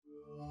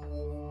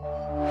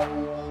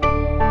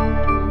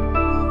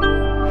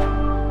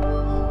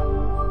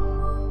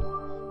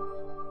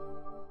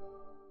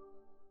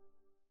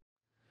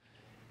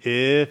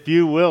If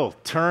you will,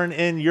 turn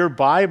in your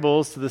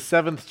Bibles to the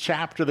 7th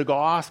chapter of the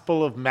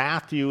Gospel of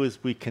Matthew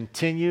as we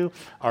continue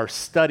our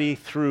study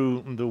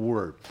through the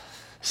Word.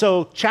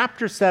 So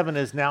chapter 7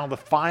 is now the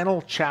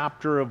final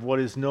chapter of what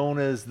is known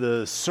as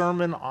the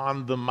Sermon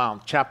on the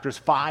Mount. Chapters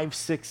 5,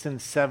 6,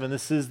 and 7.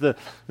 This is the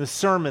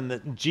sermon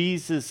that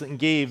Jesus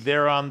gave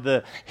there on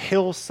the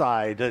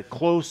hillside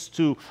close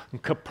to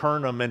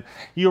Capernaum. And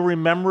you'll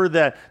remember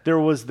that there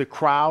was the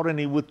crowd, and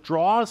he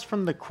withdraws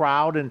from the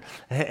crowd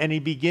and he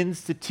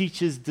begins to teach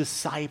his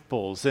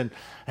disciples.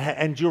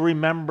 And you'll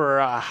remember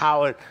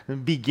how it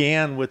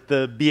began with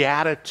the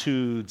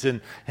Beatitudes, and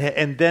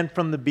then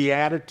from the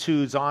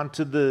Beatitudes on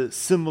to the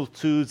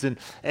similitudes,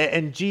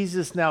 and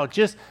Jesus now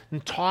just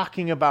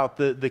talking about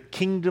the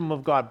kingdom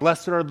of God.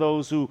 Blessed are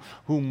those who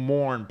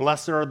mourn.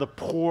 Blessed are the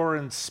poor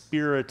in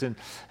spirit,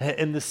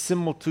 and the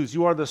similitudes.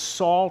 You are the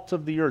salt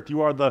of the earth.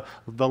 You are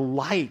the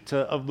light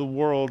of the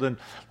world.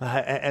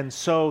 And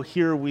so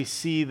here we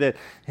see that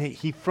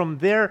he from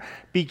there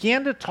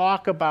began to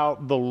talk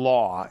about the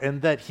law,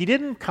 and that he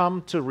didn't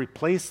come to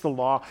replace the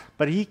law,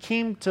 but he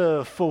came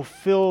to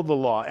fulfill the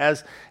law.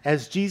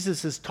 As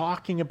Jesus is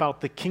talking about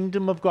the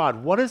kingdom of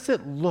God, what does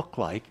it look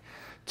like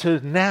to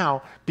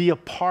now be a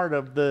part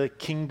of the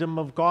kingdom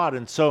of God?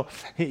 And so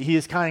he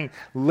is kind of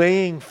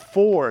laying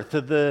forth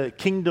the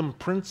kingdom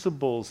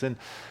principles, and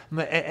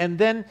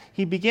then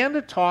he began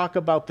to talk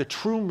about the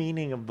true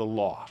meaning of the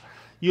law.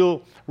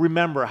 You'll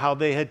remember how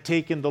they had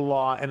taken the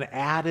law and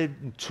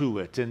added to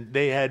it, and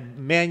they had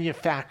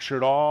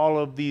manufactured all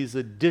of these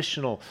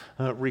additional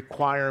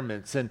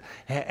requirements, and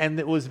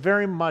it was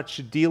very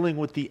much dealing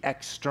with the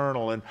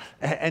external.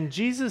 And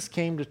Jesus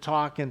came to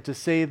talk and to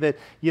say that,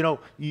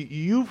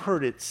 you've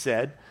heard it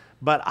said,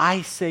 but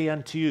I say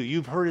unto you,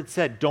 you've heard it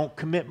said, don't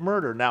commit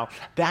murder. Now,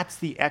 that's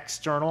the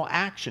external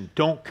action.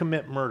 Don't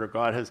commit murder.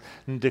 God has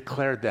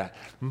declared that.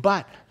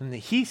 But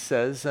he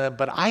says,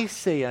 but I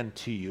say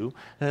unto you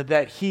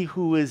that he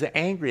who is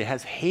angry,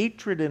 has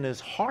hatred in his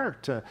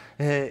heart,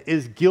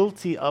 is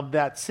guilty of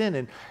that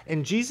sin.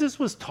 And Jesus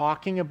was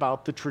talking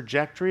about the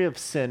trajectory of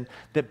sin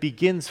that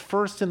begins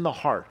first in the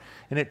heart.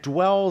 And it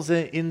dwells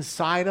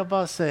inside of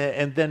us,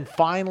 and then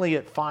finally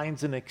it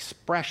finds an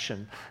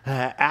expression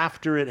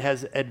after it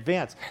has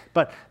advanced.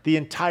 But the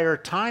entire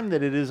time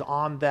that it is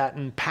on that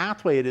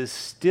pathway, it is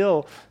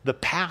still the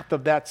path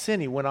of that sin.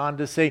 He went on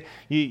to say,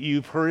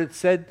 you've heard it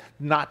said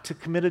not to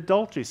commit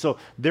adultery. So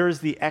there's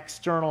the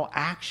external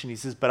action. He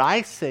says, but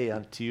I say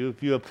unto you,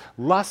 if you have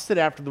lusted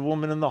after the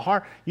woman in the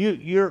heart,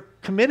 you're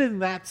committed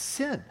that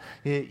sin.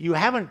 You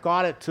haven't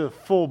got it to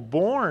full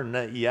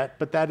born yet,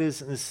 but that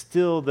is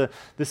still the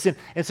sin.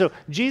 And so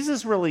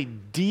Jesus really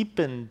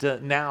deepened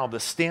now the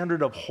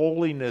standard of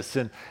holiness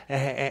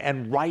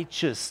and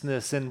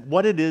righteousness and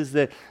what it is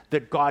that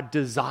God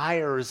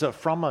desires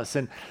from us.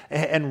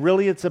 And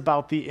really it's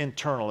about the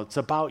internal. It's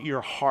about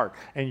your heart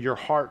and your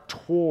heart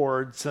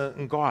towards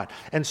God.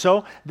 And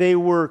so they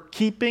were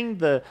keeping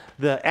the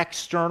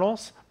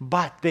externals,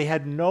 but they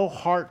had no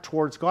heart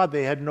towards God.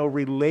 They had no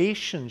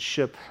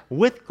relationship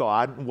with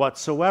God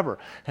whatsoever.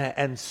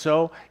 And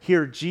so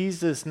here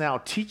Jesus now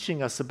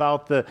teaching us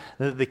about the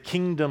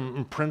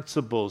kingdom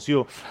principles.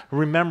 You'll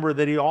remember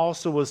that he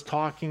also was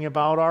talking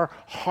about our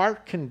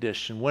heart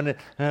condition when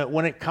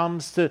it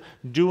comes to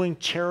doing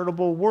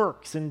charitable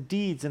works and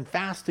deeds and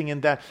fasting,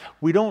 and that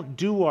we don't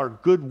do our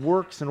good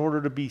works in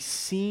order to be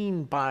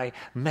seen by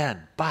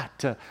men,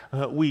 but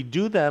we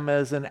do them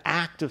as an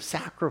act of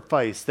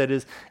sacrifice that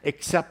is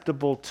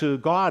acceptable to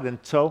God. And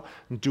so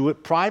do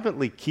it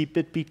privately. Keep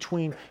it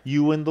between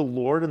you and the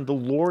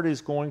Lord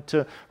is going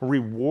to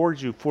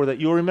reward you for that.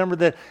 You'll remember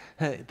that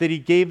he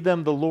gave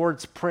them the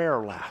Lord's Prayer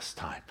last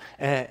time,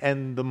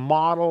 and the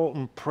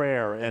model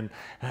prayer,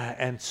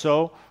 and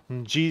so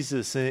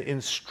Jesus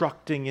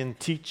instructing and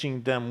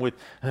teaching them with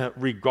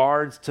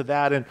regards to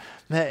that.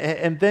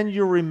 And then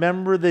you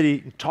remember that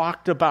he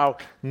talked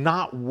about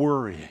not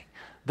worrying,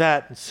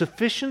 that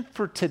sufficient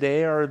for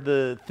today are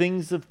the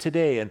things of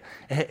today.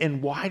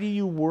 And why do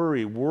you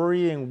worry?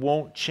 Worrying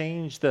won't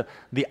change the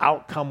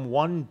outcome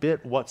one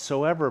bit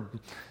whatsoever.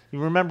 You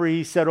remember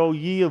he said, "Oh,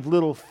 ye of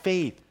little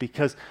faith,"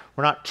 because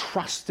we're not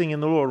trusting in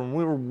the Lord. When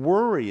we're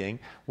worrying,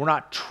 we're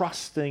not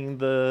trusting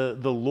the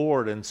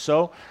Lord. And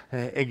so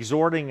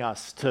exhorting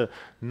us to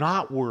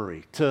not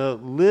worry, to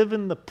live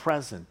in the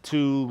present,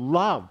 to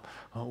love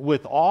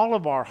with all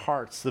of our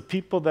hearts the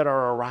people that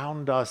are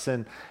around us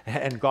and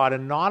God,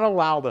 and not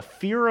allow the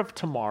fear of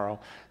tomorrow,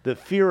 the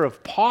fear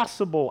of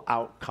possible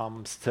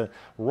outcomes to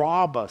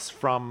rob us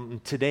from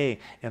today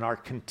and our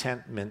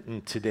contentment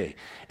in today.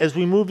 As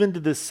we move into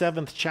the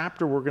 7th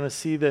chapter, we're going to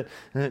see that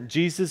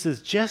Jesus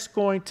is just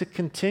going to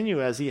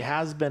continue as he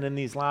has been in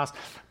these last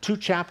 2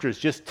 chapters,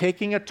 just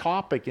taking a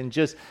topic and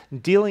just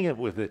dealing it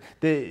with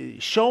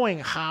it, showing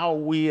how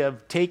we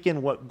have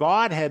taken what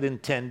God had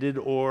intended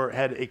or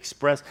had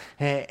expressed,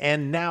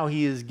 and now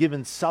he is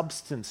given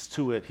substance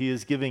to it. He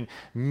is giving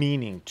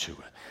meaning to it.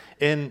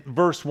 In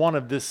verse 1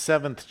 of this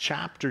 7th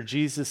chapter,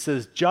 Jesus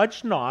says,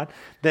 "Judge not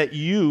that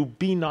you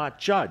be not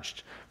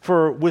judged.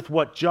 For with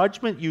what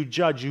judgment you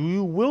judge,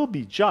 you will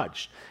be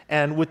judged.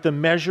 and with the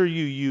measure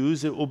you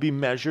use, it will be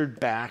measured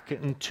back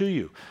into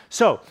you.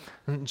 So,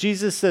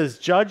 Jesus says,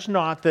 judge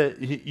not that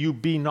you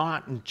be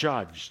not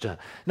judged.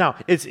 Now,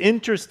 it's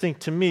interesting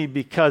to me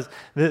because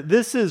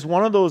this is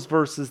one of those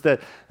verses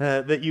that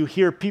you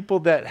hear people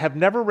that have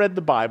never read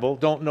the Bible,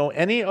 don't know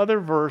any other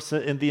verse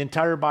in the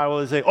entire Bible,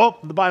 and say, oh,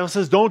 the Bible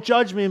says, don't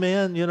judge me,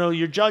 man.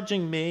 You're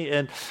judging me.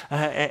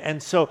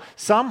 And so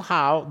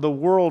somehow the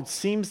world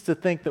seems to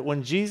think that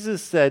when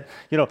Jesus said,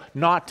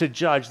 not to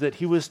judge, that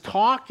he was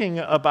talking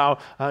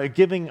about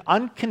giving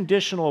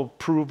unconditional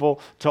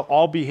approval to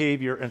all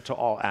behavior and to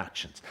all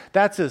actions.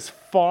 That's as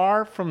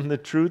far from the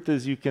truth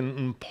as you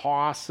can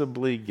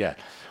possibly get.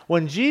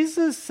 When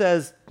Jesus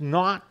says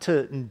not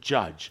to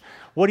judge,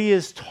 what he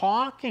is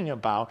talking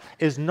about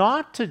is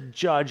not to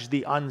judge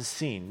the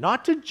unseen,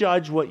 not to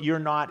judge what you're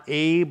not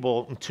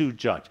able to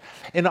judge.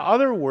 In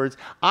other words,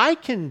 I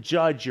can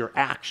judge your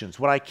actions.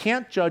 What I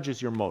can't judge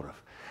is your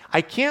motive.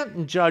 I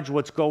can't judge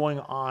what's going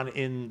on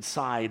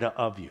inside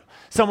of you.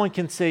 Someone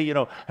can say,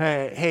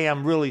 hey,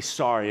 I'm really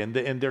sorry, and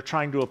they're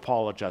trying to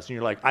apologize. And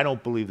you're like, I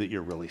don't believe that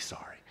you're really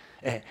sorry.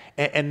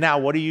 And now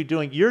what are you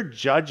doing? You're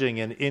judging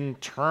an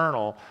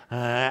internal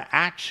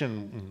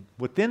action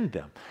within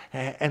them.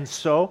 And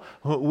so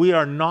we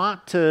are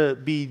not to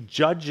be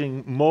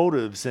judging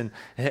motives and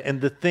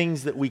the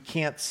things that we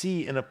can't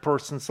see in a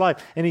person's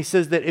life. And he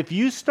says that if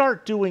you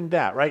start doing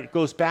that, right, it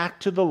goes back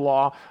to the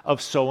law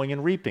of sowing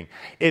and reaping.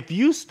 If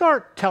you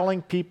start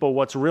telling people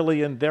what's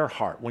really in their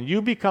heart, when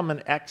you become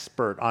an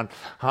expert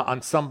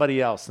on somebody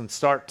else and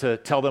start to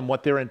tell them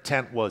what their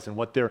intent was and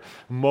what their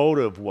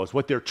motive was,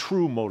 what their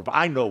true motive,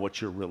 I know what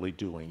you're really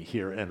doing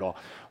here and all.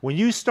 When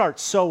you start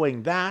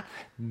sowing that,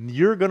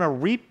 you're going to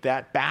reap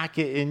that back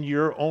in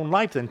your own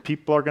life, and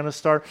people are going to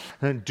start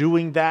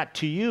doing that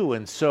to you.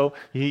 And so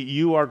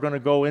you are going to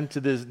go into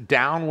this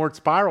downward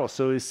spiral.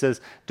 So he says,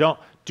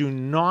 do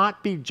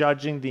not be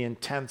judging the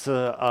intents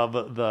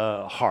of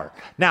the heart.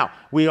 Now,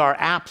 we are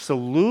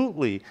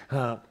absolutely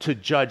to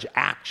judge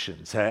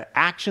actions.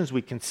 Actions,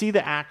 we can see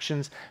the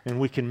actions,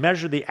 and we can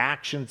measure the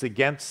actions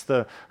against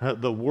the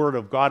Word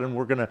of God. And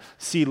we're going to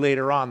see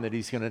later on that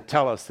he's going to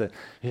tell us that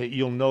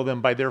you'll know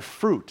them by their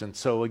fruit. And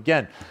so,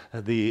 again,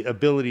 the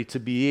ability to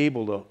be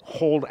able to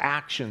hold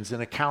actions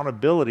and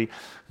accountability.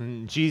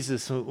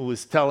 Jesus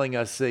was telling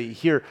us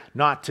here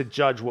not to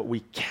judge what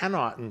we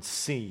cannot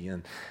see.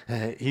 And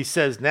he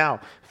says,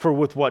 now, for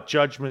with what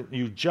judgment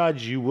you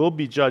judge, you will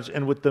be judged.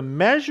 And with the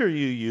measure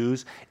you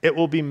use, it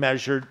will be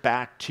measured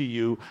back to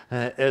you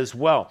as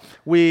well.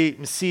 We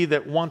see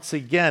that once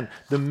again,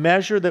 the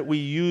measure that we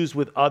use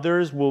with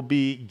others will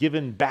be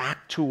given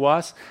back to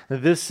us.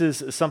 This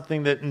is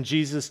something that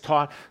Jesus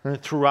taught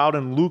throughout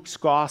in Luke's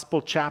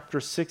Gospel, chapter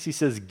 6. He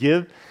says,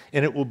 give,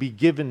 and it will be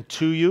given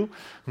to you.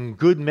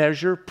 Good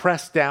measure,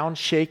 pressed down,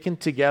 shaken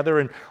together,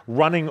 and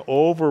running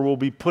over will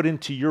be put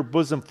into your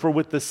bosom. For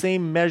with the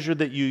same measure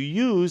that you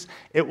use,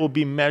 it will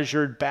be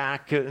measured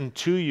back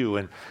into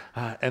you.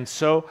 And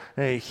so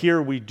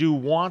here we do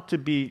want to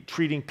be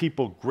treating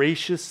people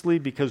graciously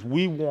because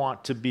we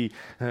want to be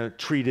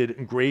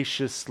treated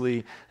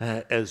graciously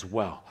as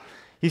well.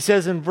 He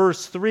says in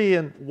verse 3,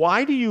 and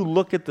why do you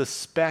look at the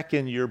speck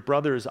in your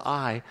brother's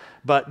eye,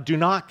 but do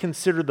not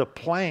consider the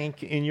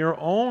plank in your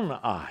own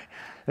eye?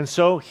 And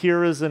so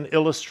here is an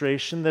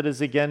illustration that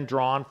is again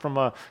drawn from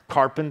a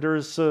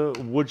carpenter's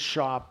wood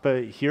shop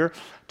here,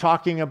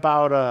 talking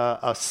about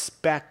a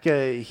speck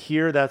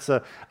here. That's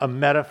a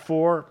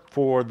metaphor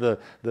for the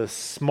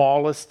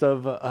smallest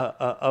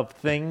of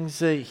things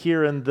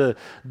here in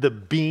the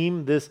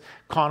beam. This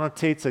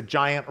connotates a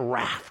giant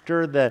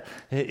rafter that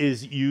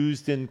is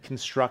used in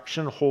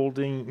construction,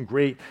 holding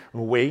great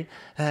weight.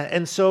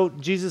 And so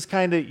Jesus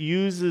kind of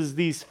uses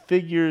these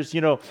figures,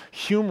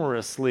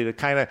 humorously to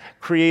kind of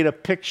create a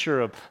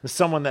picture of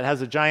someone that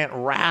has a giant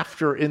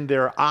rafter in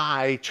their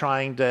eye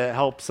trying to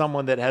help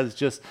someone that has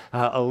just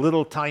a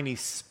little tiny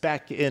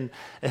speck in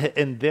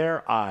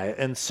their eye.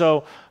 And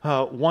so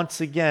once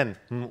again,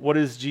 what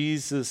is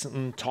Jesus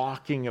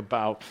talking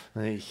about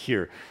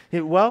here?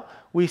 Well,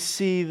 we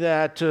see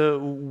that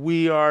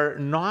we are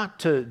not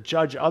to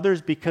judge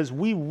others because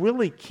we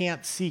really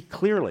can't see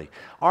clearly.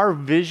 Our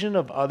vision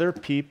of other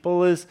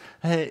people is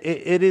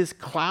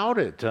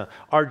clouded.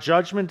 Our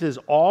judgment is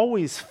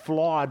always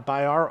flawed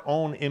by our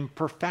own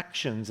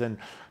imperfections,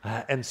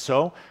 and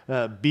so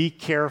be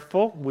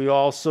careful. We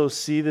also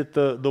see that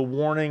the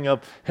warning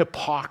of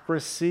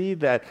hypocrisy,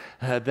 that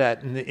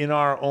in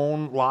our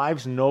own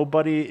lives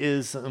nobody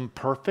is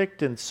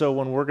perfect, and so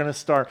when we're going to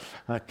start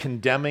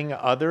condemning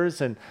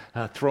others and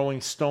throwing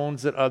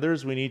stones at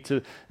others, we need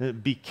to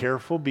be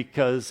careful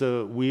because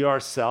we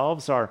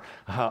ourselves are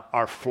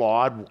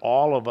flawed.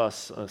 All of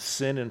us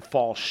sin and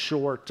fall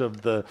short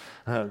of the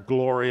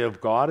glory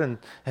of God,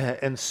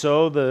 and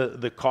so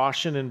the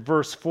caution in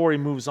verse 4, he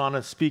moves on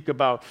to speak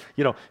about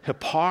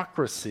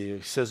hypocrisy.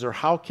 He says, or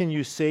how can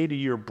you say to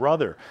your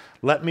brother,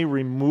 let me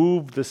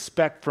remove the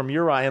speck from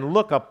your eye, and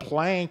look, a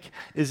plank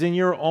is in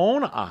your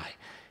own eye?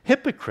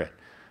 Hypocrite,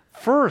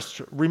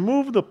 first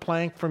remove the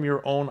plank from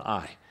your own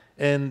eye,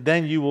 and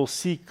then you will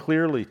see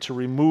clearly to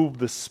remove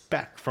the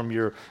speck from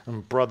your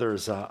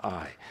brother's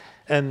eye.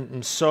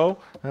 And so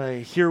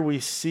here we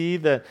see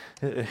the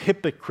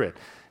hypocrite.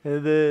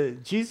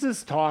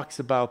 Jesus talks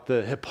about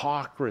the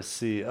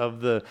hypocrisy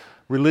of the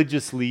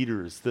religious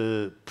leaders,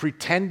 the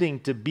pretending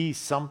to be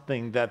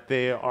something that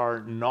they are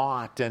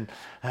not.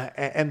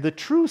 And the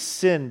true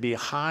sin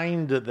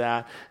behind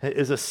that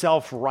is a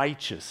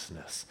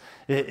self-righteousness.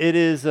 It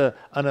is an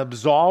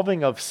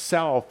absolving of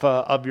self,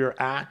 of your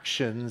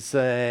actions,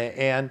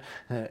 and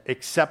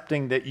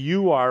accepting that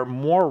you are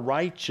more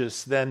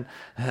righteous than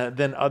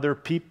other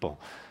people.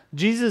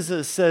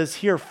 Jesus says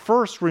here,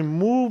 first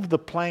remove the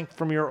plank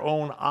from your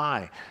own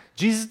eye.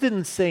 Jesus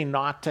didn't say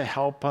not to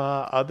help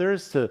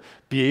others, to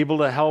be able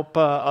to help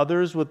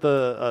others with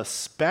a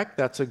speck.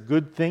 That's a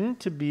good thing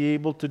to be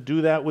able to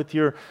do that with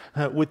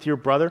your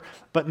brother,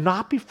 but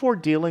not before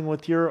dealing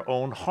with your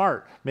own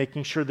heart,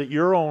 making sure that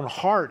your own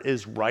heart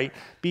is right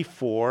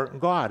before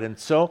God. And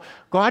so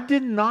God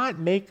did not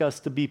make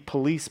us to be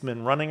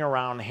policemen running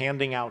around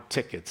handing out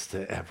tickets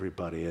to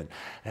everybody.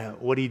 And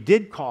what he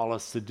did call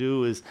us to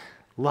do is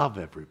love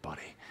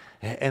everybody,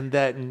 and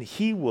that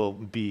he will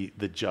be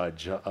the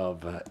judge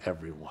of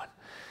everyone.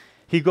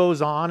 He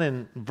goes on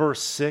in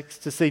verse 6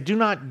 to say, do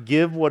not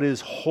give what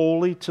is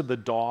holy to the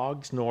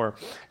dogs, nor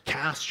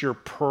cast your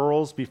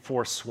pearls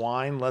before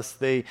swine, lest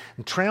they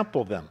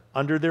trample them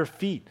under their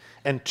feet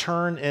and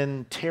turn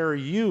and tear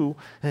you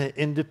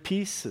into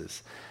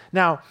pieces.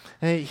 Now,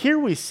 here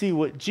we see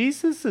what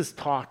Jesus is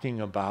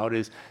talking about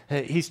is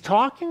he's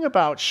talking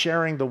about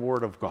sharing the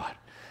word of God.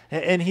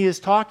 And he is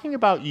talking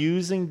about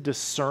using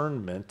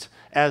discernment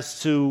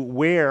as to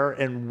where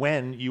and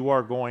when you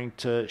are going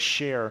to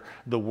share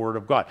the word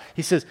of God.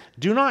 He says,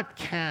 do not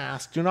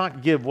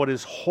give what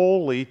is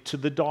holy to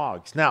the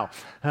dogs. Now,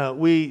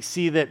 we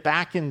see that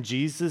back in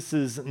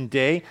Jesus'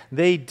 day,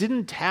 they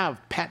didn't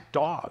have pet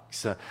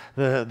dogs.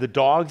 The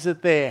dogs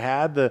that they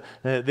had,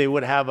 they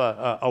would have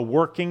a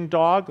working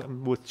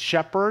dog with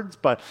shepherds,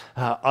 but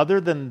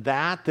other than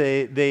that,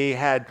 they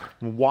had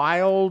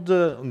wild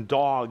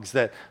dogs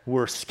that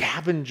were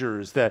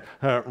scavengers that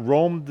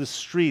roamed the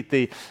street.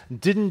 They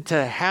didn't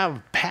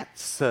have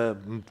pets,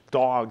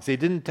 dogs. They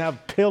didn't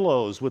have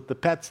pillows with the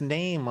pet's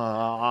name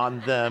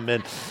on them,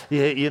 and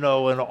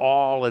and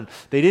all. And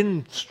they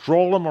didn't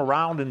stroll them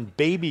around in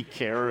baby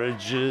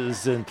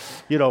carriages and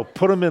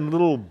put them in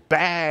little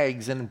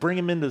bags and bring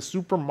them into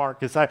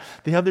supermarkets.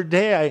 The other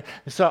day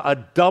I saw a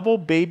double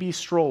baby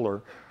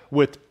stroller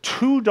with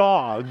two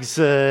dogs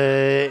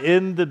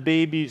in the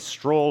baby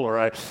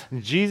stroller.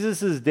 In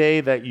Jesus'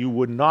 day, that you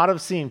would not have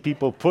seen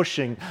people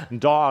pushing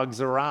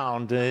dogs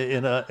around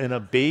in a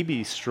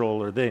baby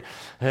stroller.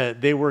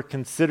 They were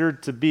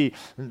considered to be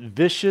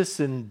vicious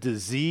and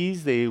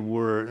diseased. They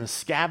were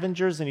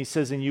scavengers, and he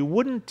says, and you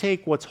wouldn't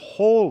take what's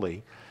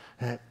holy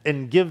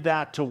and give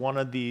that to one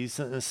of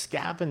these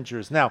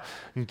scavengers. Now,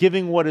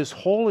 giving what is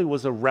holy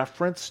was a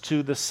reference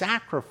to the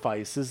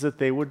sacrifices that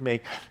they would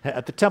make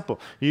at the temple.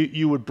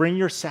 You would bring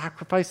your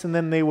sacrifice, and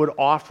then they would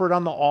offer it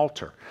on the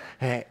altar.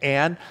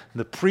 And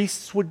the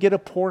priests would get a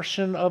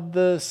portion of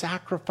the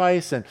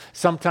sacrifice, and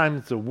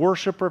sometimes the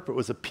worshiper, if it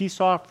was a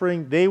peace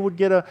offering, they would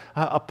get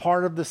a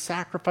part of the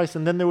sacrifice,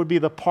 and then there would be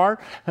the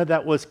part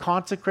that was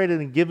consecrated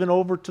and given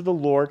over to the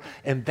Lord,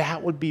 and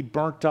that would be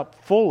burnt up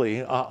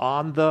fully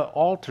on the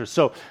altar.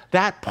 So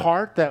that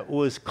part that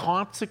was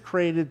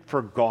consecrated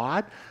for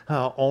God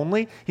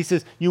only, he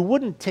says, you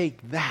wouldn't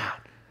take that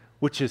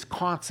which is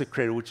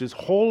consecrated, which is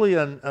holy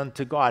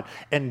unto God,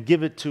 and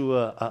give it to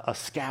a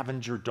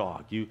scavenger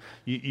dog.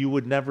 You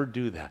would never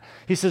do that.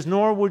 He says,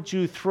 nor would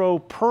you throw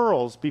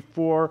pearls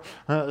before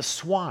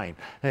swine.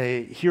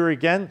 Here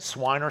again,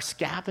 swine are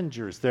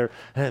scavengers.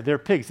 They're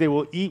pigs. They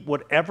will eat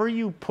whatever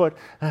you put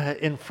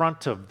in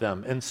front of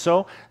them. And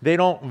so they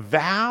don't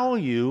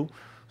value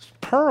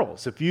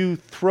pearls. If you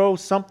throw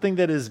something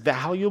that is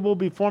valuable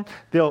before them,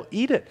 they'll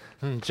eat it,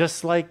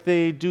 just like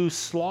they do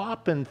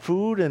slop and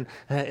food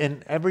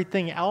and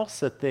everything else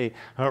that they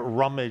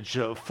rummage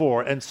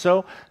for. And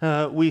so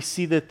we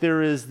see that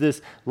there is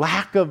this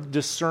lack of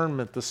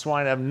discernment. The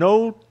swine have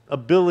no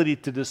ability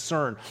to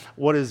discern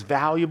what is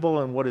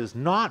valuable and what is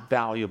not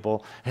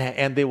valuable,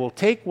 and they will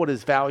take what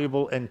is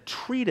valuable and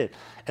treat it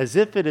as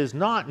if it is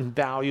not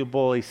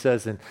valuable, he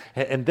says,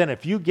 and then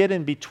if you get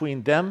in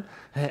between them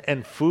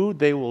and food,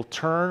 they will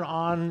turn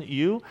on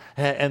you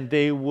and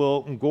they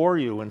will gore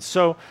you. And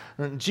so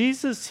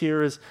Jesus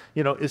here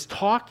is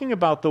talking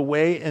about the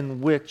way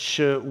in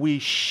which we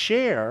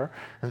share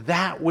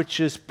that which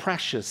is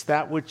precious,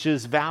 that which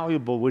is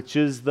valuable, which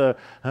is the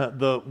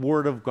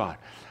Word of God.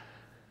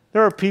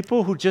 There are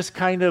people who just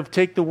kind of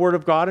take the Word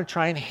of God and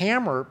try and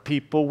hammer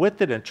people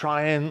with it and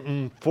try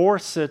and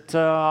force it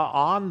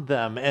on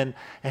them.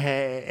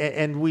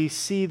 And we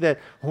see that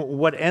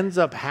what ends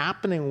up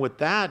happening with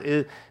that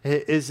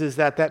is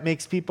that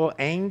makes people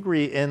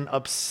angry and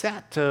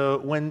upset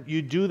when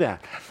you do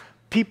that.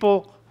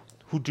 People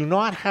who do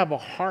not have a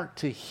heart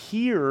to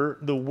hear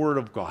the Word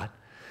of God,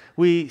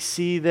 we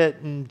see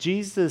that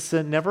Jesus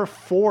never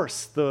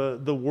forced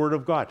the Word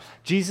of God.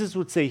 Jesus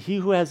would say, he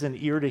who has an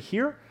ear to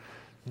hear,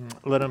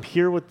 let him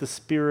hear what the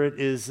Spirit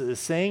is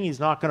saying. He's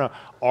not going to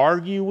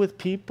argue with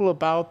people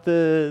about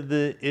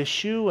the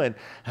issue.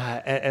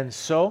 And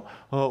so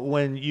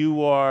when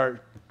you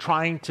are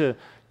trying to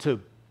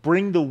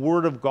bring the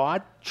Word of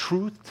God,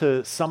 truth,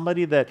 to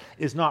somebody that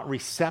is not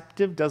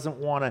receptive, doesn't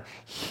want to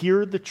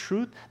hear the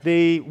truth,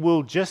 they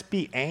will just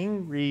be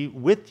angry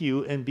with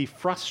you and be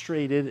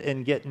frustrated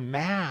and get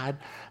mad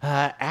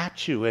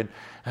at you.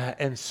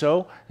 And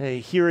so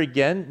here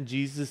again,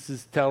 Jesus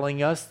is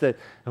telling us that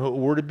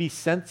we're to be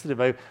sensitive.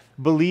 I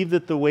believe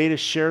that the way to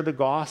share the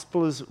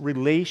gospel is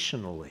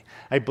relationally.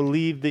 I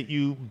believe that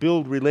you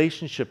build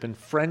relationship and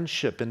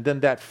friendship, and then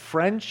that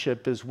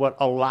friendship is what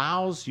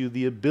allows you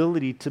the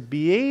ability to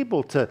be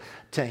able to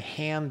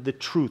hand the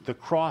truth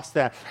across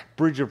that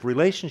bridge of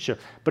relationship.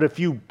 But if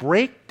you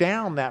break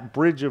down that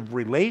bridge of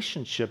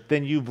relationship,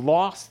 then you've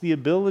lost the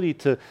ability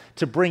to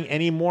bring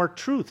any more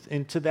truth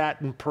into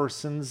that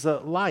person's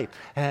life.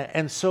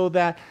 And so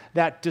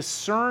that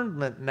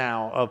discernment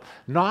now of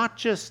not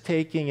just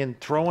taking and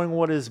throwing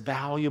what is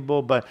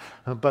valuable,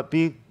 but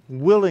be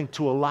willing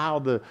to allow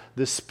the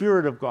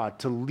Spirit of God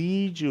to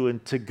lead you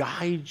and to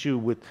guide you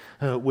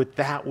with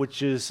that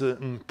which is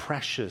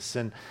precious.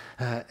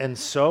 And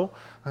so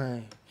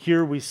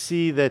here we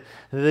see that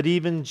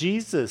even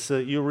Jesus,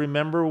 you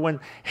remember when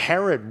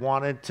Herod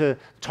wanted to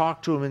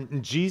talk to him,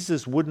 and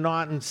Jesus would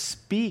not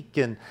speak,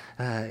 and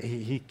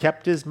he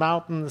kept his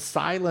mouth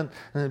silent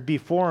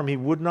before him. He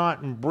would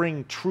not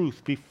bring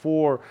truth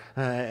before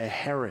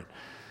Herod.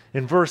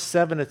 In verse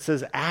 7 it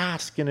says,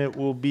 ask and it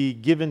will be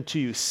given to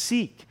you.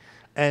 Seek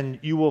and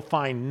you will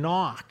find.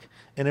 Knock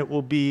and it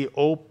will be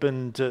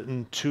opened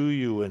to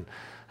you.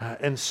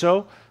 And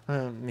so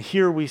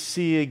here we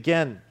see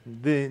again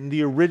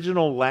the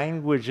original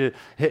language.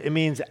 It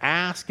means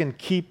ask and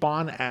keep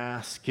on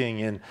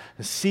asking, and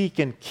seek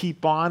and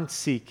keep on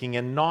seeking,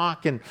 and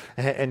knock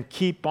and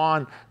keep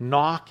on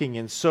knocking.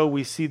 And so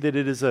we see that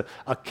it is a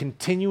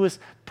continuous,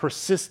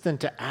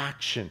 persistent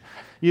action.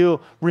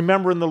 You'll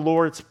remember in the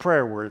Lord's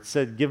Prayer where it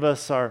said, give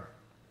us our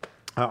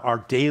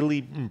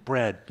daily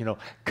bread,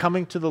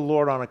 coming to the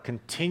Lord on a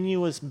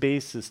continuous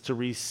basis to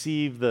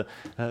receive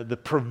the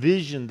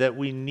provision that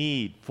we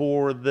need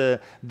for the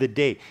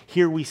day.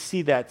 Here we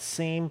see that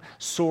same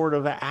sort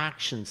of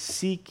action,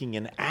 seeking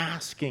and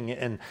asking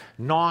and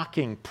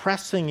knocking,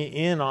 pressing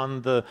in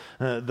on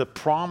the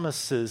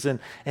promises,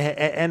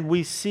 and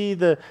we see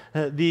the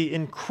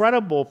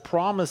incredible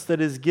promise that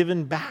is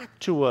given back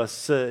to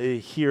us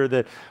here,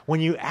 that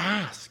when you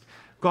ask,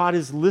 God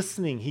is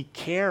listening. He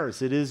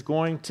cares. It is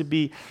going to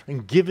be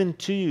given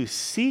to you.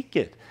 Seek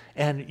it.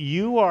 And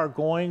you are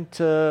going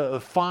to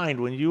find,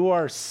 when you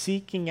are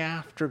seeking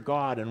after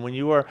God and when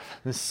you are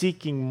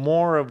seeking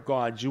more of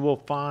God, you will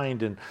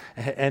find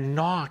and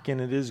knock,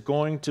 and it is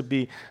going to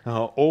be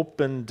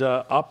opened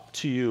up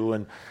to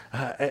you.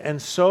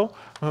 And so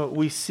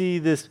we see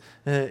this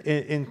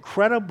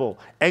incredible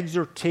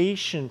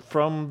exhortation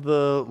from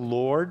the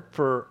Lord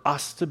for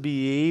us to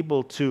be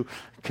able to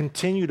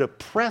continue to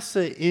press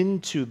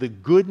into the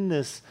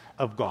goodness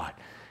of God.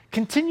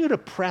 Continue to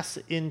press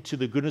into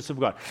the goodness of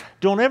God.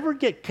 Don't ever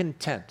get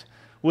content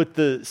with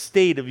the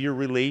state of your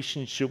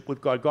relationship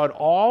with God. God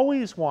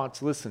always wants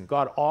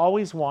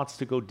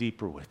to go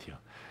deeper with you.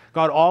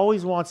 God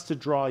always wants to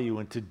draw you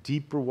into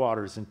deeper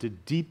waters, into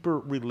deeper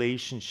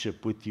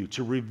relationship with you,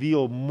 to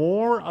reveal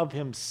more of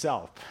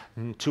himself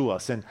to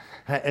us.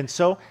 And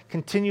so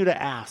continue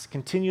to ask,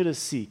 continue to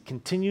seek,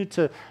 continue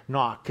to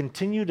knock,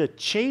 continue to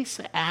chase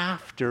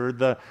after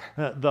the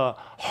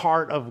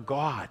heart of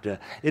God.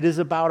 It is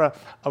about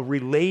a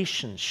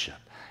relationship.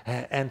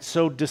 And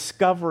so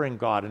discovering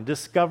God and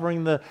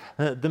discovering the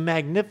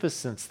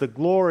magnificence, the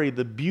glory,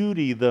 the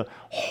beauty, the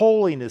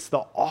holiness,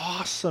 the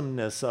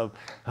awesomeness of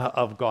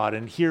God.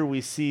 And here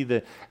we see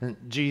that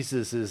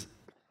Jesus is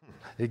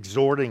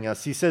exhorting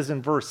us. He says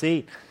in verse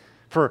 8,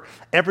 for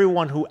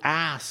everyone who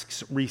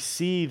asks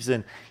receives,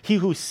 and he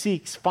who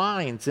seeks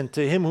finds, and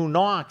to him who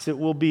knocks it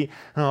will be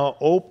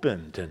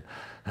opened.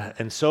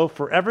 And so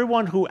for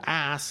everyone who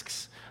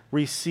asks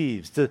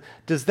receives.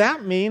 Does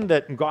that mean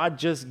that God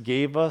just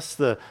gave us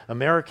the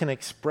American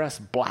Express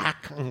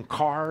black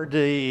card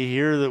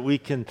here that we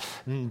can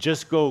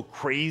just go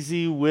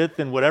crazy with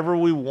and whatever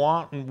we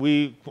want,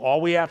 and all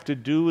we have to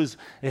do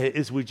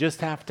is we just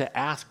have to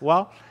ask?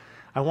 Well,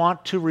 I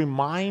want to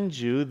remind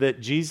you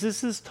that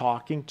Jesus is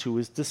talking to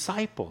his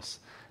disciples.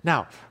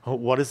 Now,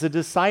 what is a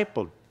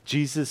disciple?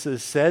 Jesus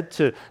has said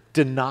to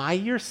deny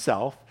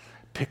yourself,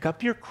 pick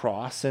up your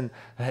cross, and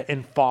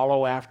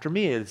follow after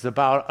me. It's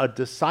about a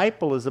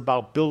disciple is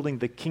about building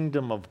the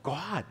kingdom of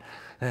God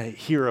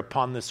here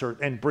upon this earth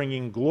and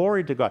bringing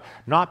glory to God,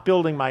 not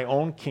building my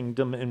own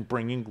kingdom and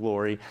bringing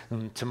glory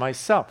to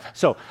myself.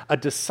 So a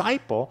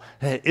disciple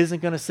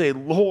isn't going to say,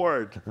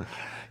 Lord,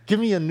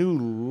 give me a new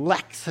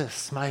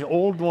Lexus. My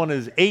old one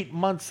is 8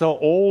 months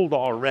old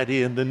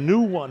already, and the new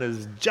one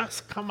has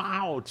just come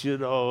out,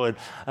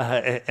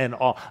 and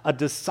all. A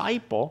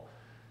disciple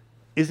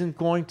isn't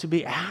going to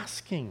be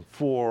asking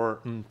for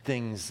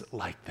things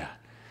like that.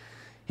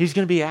 He's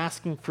going to be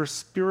asking for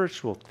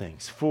spiritual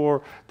things,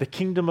 for the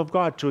kingdom of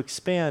God to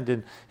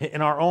expand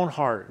in our own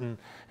heart and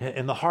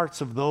in the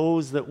hearts of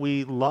those that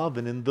we love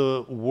and in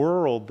the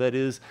world that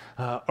is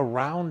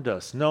around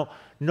us.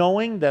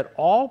 Knowing that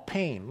all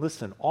pain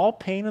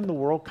in the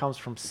world comes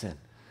from sin.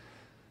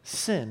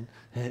 Sin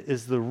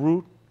is the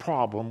root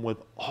problem with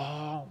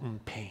all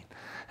pain.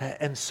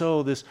 And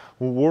so this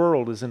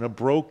world is in a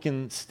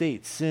broken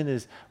state. Sin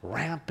is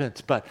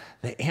rampant, but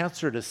the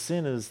answer to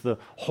sin is the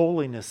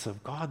holiness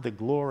of God, the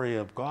glory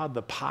of God,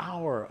 the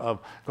power of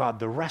God,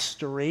 the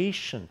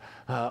restoration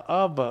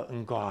of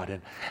God.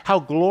 And how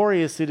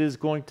glorious it is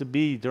going to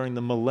be during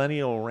the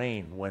millennial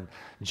reign when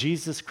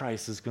Jesus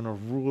Christ is going to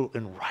rule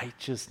in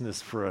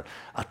righteousness for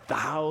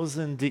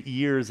 1,000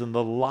 years, and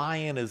the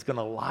lion is going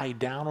to lie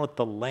down with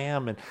the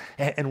lamb,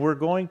 and we're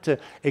going to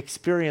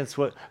experience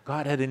what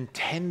God had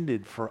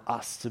intended for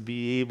us to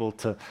be able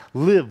to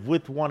live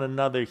with one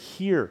another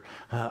here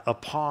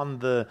upon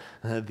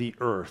the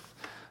earth.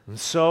 And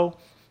so,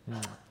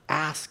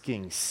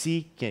 asking,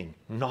 seeking,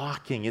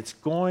 knocking, it's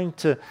going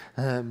to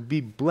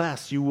be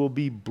blessed. You will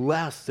be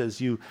blessed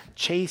as you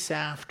chase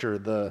after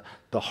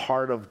the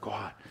heart of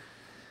God.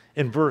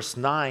 In verse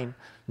 9,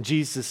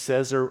 Jesus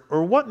says, or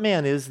what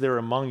man is there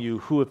among you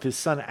who, if his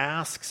son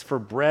asks for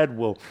bread,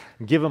 will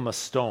give him a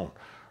stone?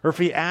 Or if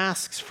he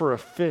asks for a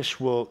fish,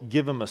 will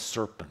give him a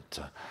serpent?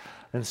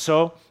 And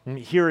so,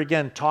 here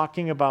again,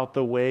 talking about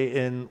the way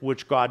in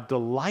which God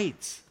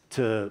delights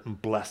to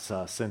bless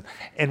us.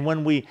 And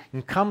when we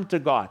come to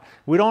God,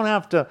 we don't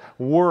have to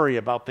worry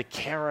about the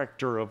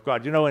character of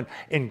God. You know,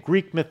 in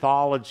Greek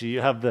mythology,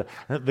 you have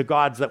the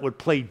gods that would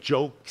play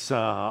jokes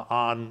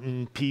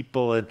on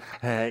people and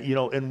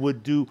and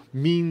would do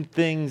mean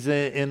things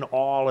in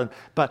all.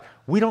 But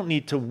we don't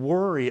need to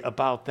worry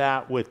about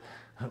that with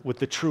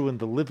the true and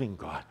the living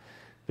God,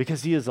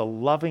 because he is a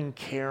loving,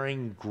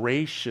 caring,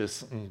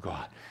 gracious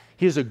God.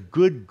 He is a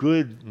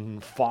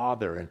good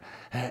father.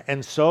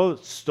 And so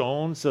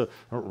stones,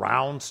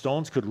 round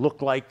stones, could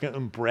look like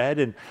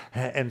bread.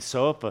 And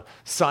so if a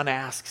son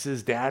asks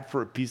his dad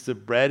for a piece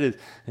of bread,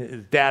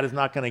 his dad is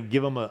not going to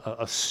give him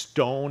a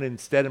stone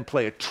instead and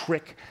play a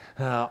trick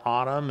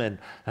on him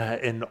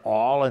and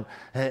all.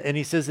 And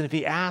he says, and if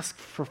he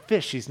asks for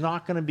fish, he's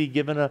not going to be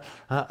given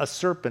a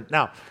serpent.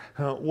 Now,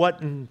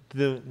 what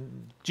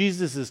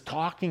Jesus is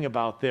talking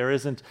about there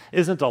isn't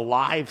a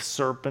live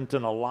serpent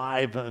and a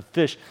live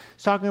fish.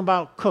 He's talking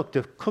about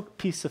a cooked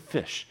piece of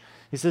fish.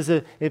 He says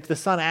that if the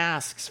son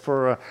asks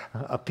for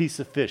a piece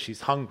of fish,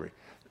 he's hungry.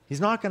 He's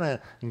not going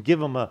to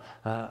give him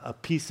a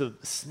piece of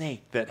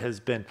snake that has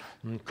been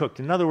cooked.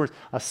 In other words,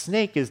 a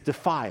snake is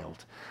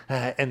defiled.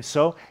 And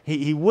so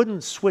he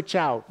wouldn't switch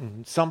out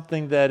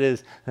something that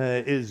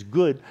is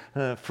good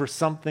for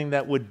something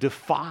that would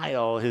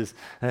defile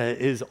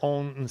his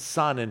own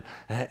son.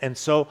 And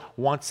so,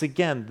 once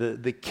again,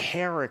 the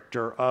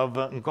character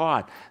of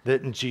God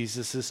that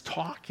Jesus is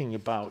talking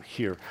about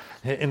here.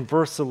 In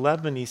verse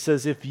 11, he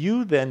says, if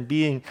you then,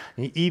 being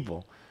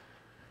evil,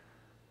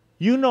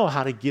 you know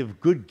how to give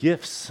good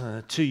gifts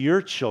to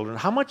your children,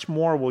 how much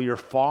more will your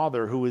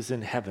Father who is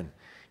in heaven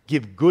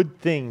give good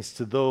things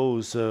to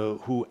those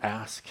who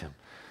ask him?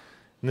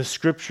 In the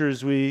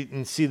scriptures, we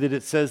see that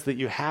it says that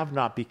you have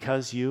not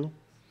because you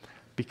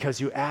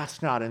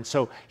ask not. And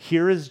so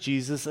here is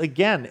Jesus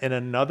again in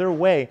another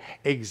way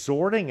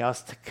exhorting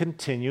us to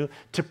continue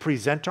to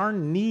present our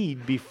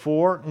need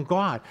before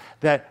God,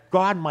 that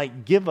God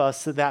might give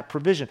us that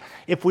provision.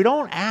 If we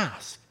don't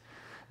ask,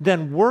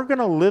 then we're going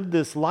to live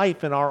this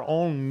life in our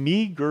own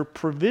meager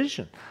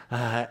provision.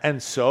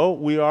 And so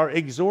we are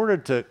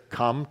exhorted to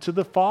come to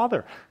the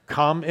Father,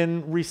 come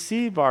and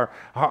receive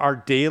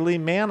our daily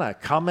manna,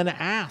 come and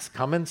ask,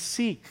 come and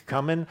seek,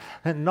 come and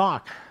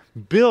knock.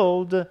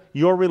 Build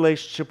your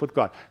relationship with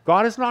God.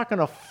 God is not going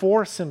to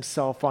force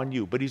himself on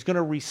you, but he's going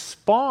to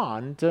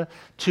respond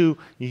to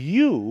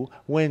you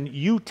when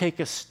you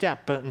take a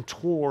step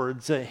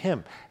towards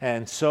him.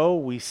 And so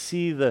we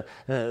see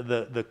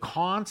the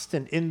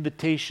constant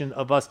invitation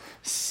of us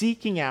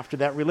seeking after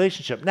that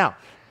relationship. Now,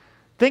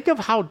 think of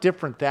how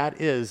different that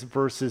is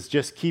versus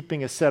just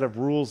keeping a set of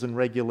rules and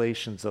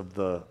regulations of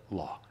the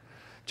law.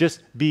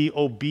 Just be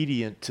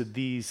obedient to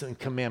these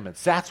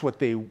commandments. That's what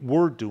they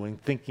were doing,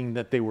 thinking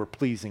that they were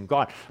pleasing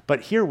God.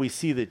 But here we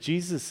see that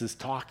Jesus is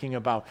talking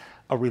about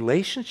a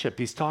relationship.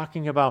 He's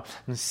talking about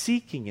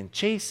seeking and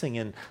chasing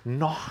and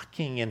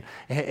knocking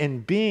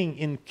and being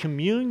in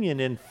communion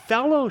and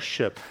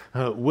fellowship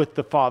with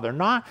the Father.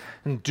 Not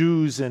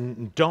do's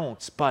and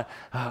don'ts, but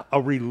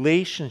a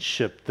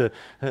relationship.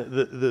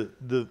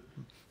 The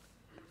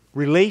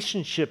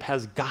relationship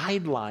has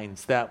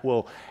guidelines that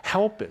will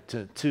help it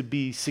to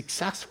be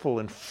successful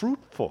and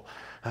fruitful.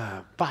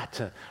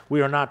 But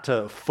we are not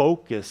to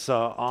focus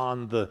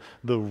on the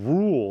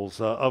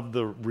rules of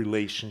the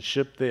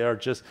relationship. They are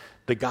just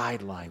the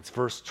guidelines.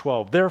 Verse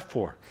 12,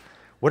 therefore,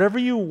 whatever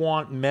you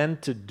want men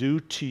to do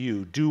to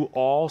you, do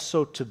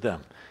also to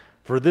them.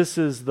 For this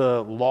is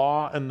the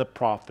law and the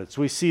prophets.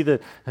 We see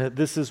that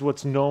this is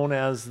what's known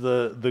as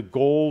the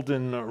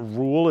golden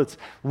rule. It's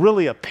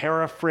really a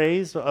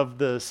paraphrase of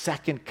the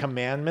second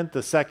commandment.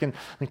 The second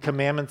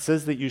commandment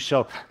says that you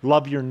shall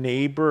love your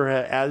neighbor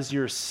as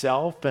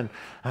yourself.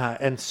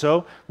 And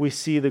so we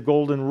see the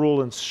golden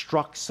rule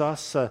instructs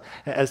us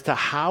as to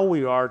how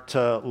we are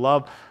to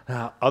love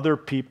other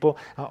people.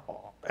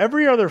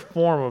 Every other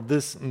form of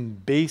this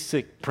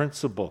basic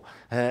principle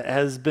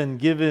has been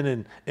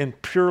given in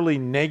purely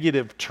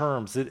negative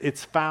terms.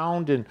 It's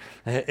found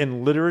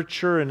in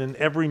literature and in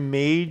every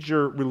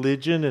major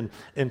religion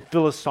and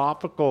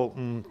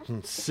philosophical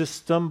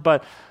system,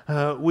 but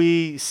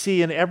we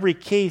see in every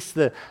case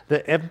the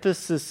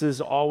emphasis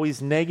is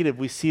always negative.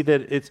 We see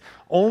that it's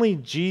only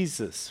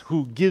Jesus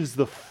who gives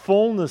the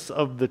fullness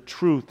of the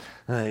truth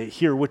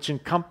here, which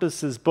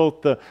encompasses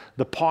both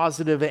the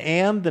positive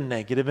and the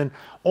negative, and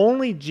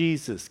only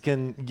Jesus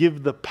can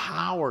give the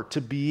power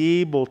to be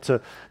able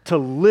to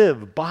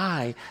live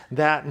by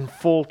that in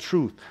full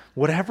truth.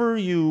 Whatever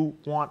you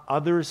want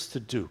others to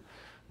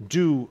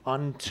do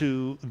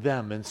unto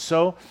them. And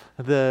so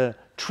the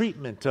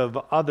treatment of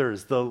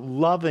others, the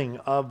loving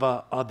of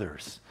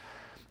others.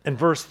 In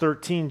verse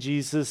 13,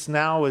 Jesus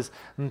now is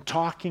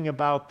talking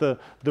about the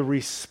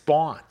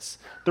response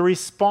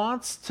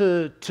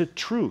to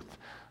truth.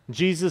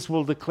 Jesus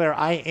will declare,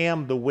 I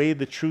am the way,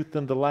 the truth,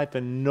 and the life,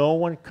 and no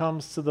one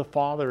comes to the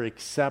Father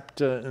except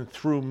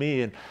through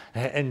me.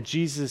 And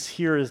Jesus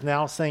here is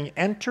now saying,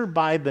 enter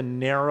by the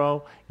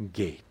narrow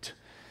gate.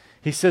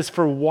 He says,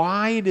 for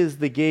wide is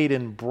the gate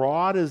and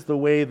broad is the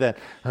way that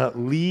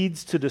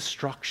leads to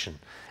destruction.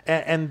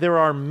 And there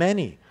are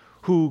many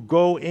who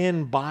go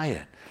in by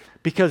it,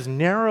 because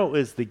narrow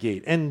is the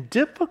gate and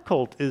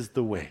difficult is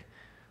the way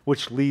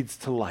which leads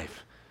to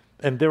life.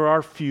 And there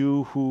are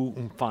few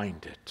who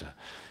find it.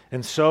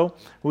 And so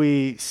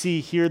we see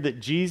here that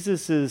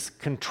Jesus is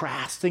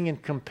contrasting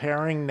and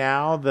comparing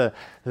now the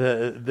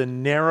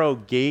narrow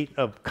gate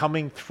of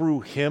coming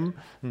through him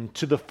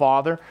to the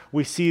Father.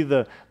 We see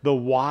the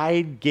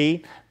wide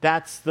gate.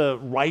 That's the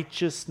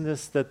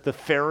righteousness that the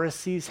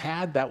Pharisees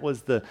had. That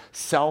was the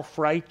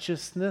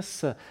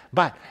self-righteousness.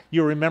 But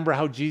you remember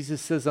how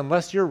Jesus says,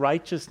 unless your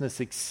righteousness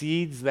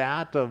exceeds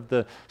that of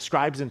the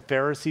scribes and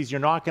Pharisees,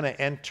 you're not going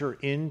to enter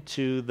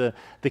into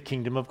the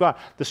kingdom of God.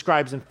 The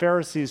scribes and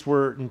Pharisees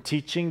were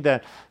teaching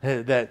that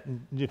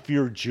if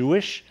you're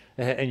Jewish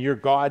and you're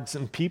God's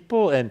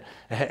people and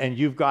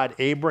you've got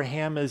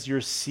Abraham as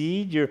your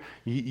seed,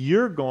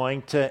 you're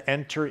going to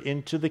enter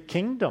into the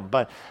kingdom.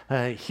 But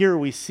here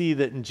we see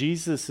that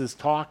Jesus is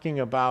talking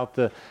about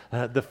the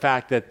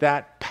fact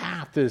that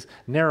path is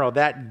narrow,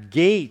 that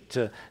gate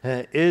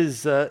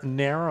is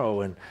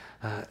narrow.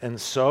 And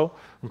so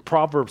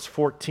Proverbs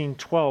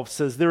 14:12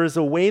 says, there is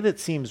a way that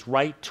seems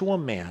right to a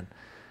man,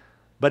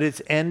 but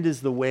its end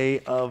is the way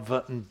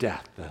of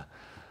death.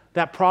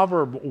 That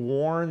proverb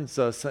warns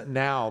us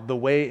now the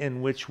way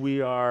in which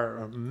we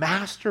are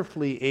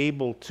masterfully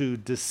able to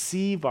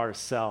deceive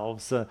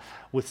ourselves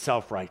with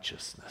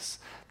self-righteousness.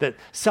 That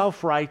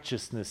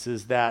self-righteousness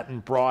is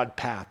that broad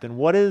path. And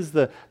what is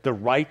the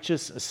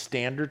righteous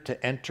standard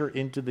to enter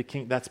into the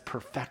kingdom? That's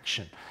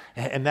perfection.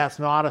 And that's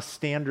not a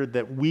standard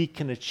that we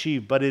can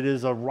achieve, but it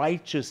is a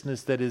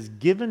righteousness that is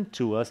given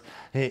to us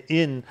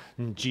in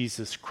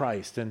Jesus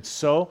Christ. And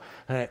so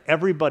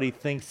everybody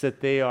thinks that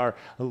they are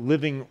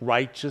living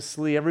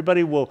righteously.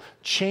 Everybody will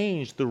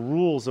change the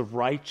rules of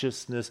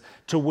righteousness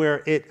to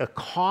where it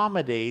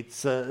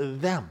accommodates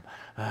them.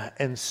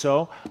 And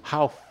so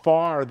how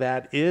far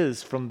that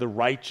is from the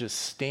righteous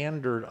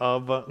standard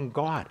of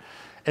God.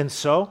 And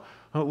so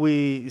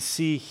we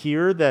see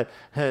here that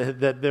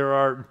there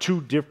are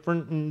two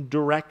different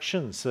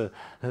directions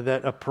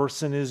that a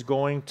person is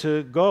going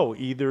to go,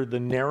 either the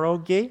narrow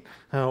gate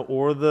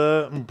or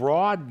the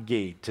broad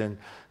gate.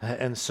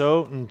 And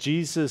so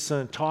Jesus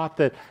taught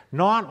that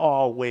not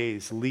all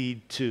ways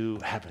lead to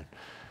heaven.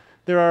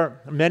 There are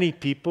many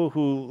people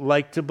who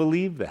like to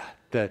believe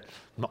that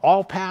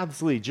all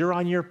paths lead. You're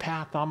on your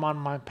path, I'm on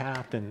my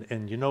path,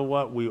 and you know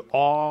what? We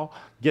all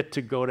get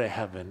to go to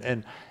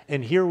heaven.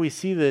 And here we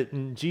see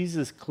that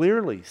Jesus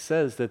clearly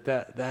says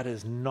that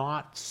is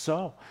not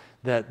so.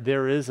 That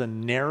there is a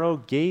narrow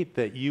gate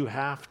that you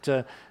have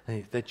to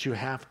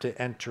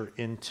enter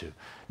into.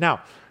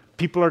 Now,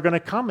 people are going to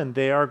come and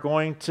they are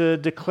going to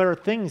declare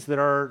things that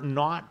are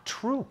not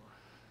true.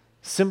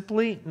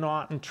 Simply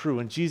not true.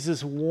 And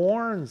Jesus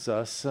warns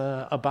us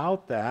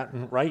about that.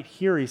 And right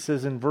here he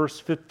says in verse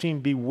 15,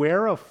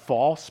 beware of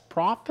false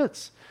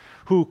prophets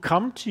who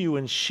come to you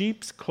in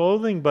sheep's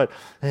clothing, but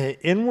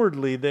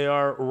inwardly they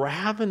are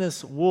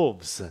ravenous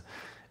wolves.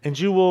 And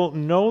you will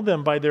know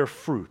them by their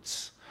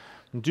fruits.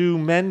 Do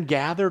men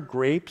gather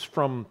grapes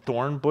from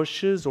thorn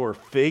bushes or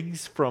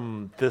figs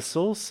from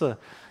thistles?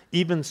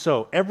 Even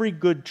so, every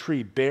good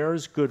tree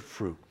bears good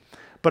fruit.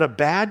 But a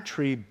bad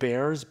tree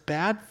bears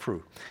bad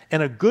fruit,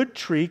 and a good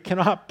tree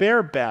cannot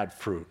bear bad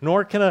fruit,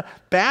 nor can a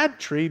bad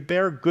tree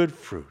bear good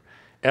fruit.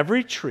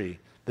 Every tree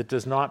that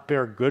does not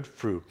bear good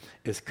fruit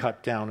is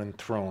cut down and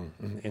thrown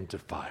into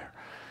fire.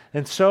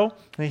 And so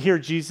here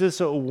Jesus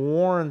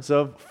warns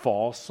of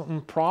false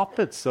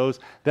prophets, those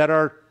that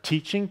are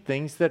teaching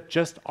things that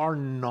just are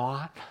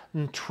not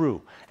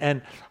true.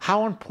 And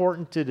how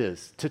important it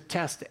is to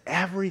test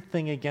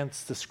everything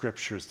against the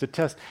Scriptures, to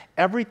test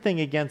everything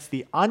against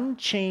the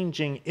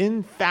unchanging,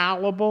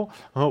 infallible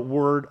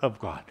Word of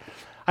God.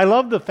 I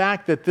love the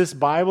fact that this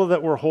Bible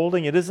that we're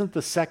holding, it isn't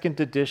the second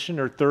edition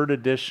or third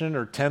edition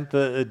or 10th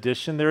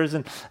edition. There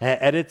isn't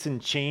edits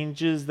and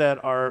changes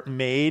that are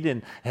made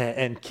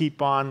and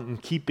keep on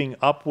keeping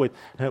up with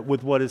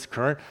what is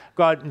current.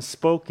 God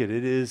spoke it.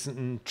 It is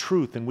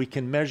truth, and we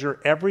can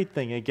measure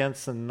everything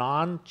against the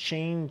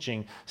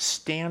non-changing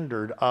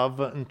standard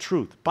of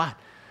truth. But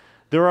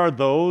there are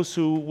those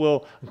who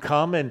will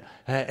come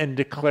and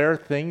declare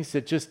things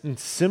that just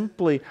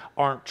simply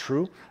aren't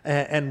true,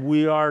 and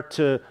we are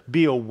to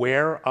be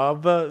aware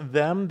of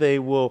them. They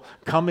will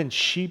come in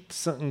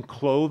sheep's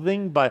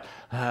clothing, but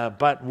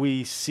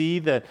we see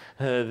that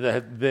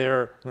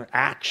their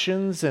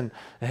actions and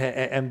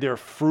their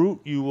fruit,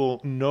 you will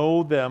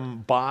know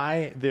them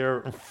by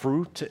their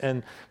fruit.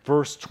 And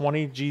verse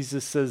 20,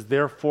 Jesus says,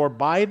 "Therefore,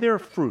 by their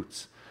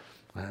fruits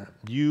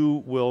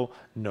you will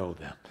know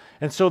them."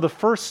 And so the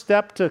first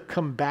step to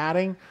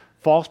combating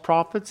false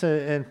prophets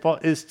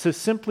is to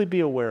simply be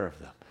aware of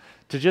them,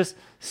 to just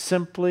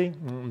simply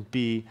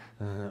be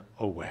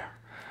aware.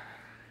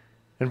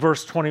 In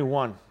verse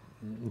 21,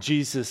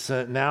 Jesus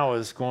now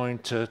is going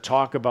to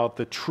talk about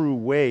the true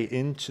way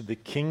into the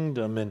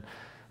kingdom. And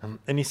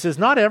he says,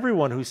 "Not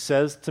everyone who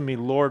says to me,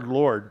 'Lord,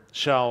 Lord,'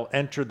 shall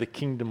enter the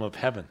kingdom of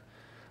heaven,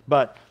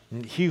 but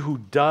he who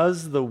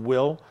does the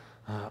will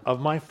of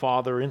my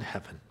Father in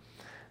heaven.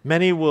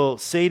 Many will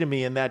say to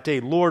me in that day,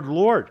 'Lord,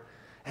 Lord,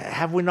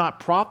 have we not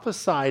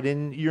prophesied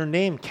in your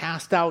name,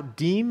 cast out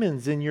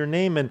demons in your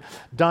name, and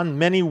done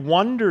many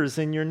wonders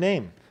in your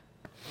name?'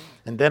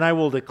 And then I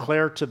will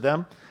declare to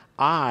them,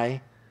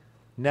 'I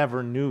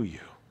never knew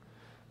you.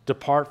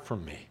 Depart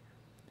from me,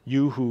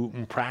 you who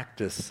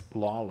practice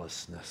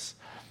lawlessness.'"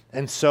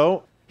 And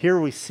so here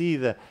we see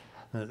the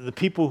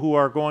people who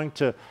are going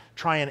to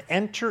try and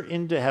enter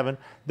into heaven.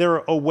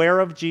 They're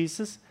aware of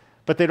Jesus,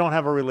 but they don't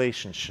have a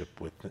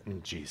relationship with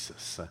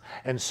Jesus.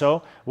 And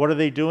so what are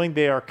they doing?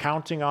 They are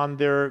counting on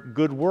their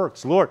good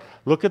works. "Lord,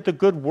 look at the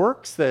good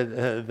works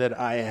that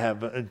I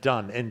have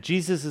done." And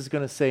Jesus is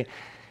going to say,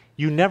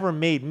 "You never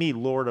made me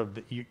Lord of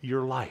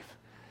your life.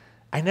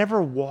 I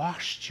never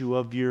washed you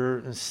of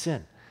your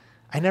sin.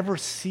 I never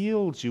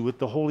sealed you with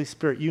the Holy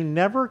Spirit. You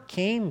never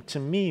came to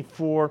me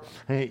for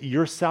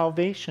your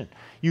salvation.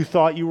 You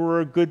thought you were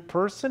a good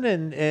person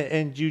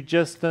and you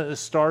just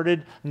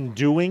started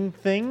doing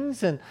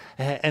things and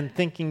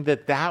thinking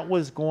that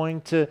was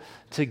going to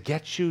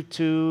get you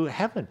to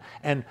heaven."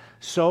 And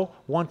so,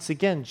 once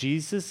again,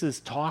 Jesus is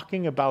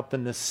talking about the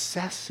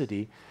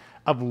necessity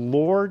of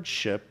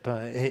lordship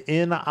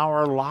in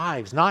our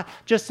lives, not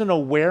just an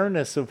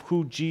awareness of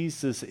who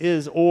Jesus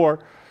is or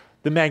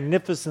the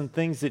magnificent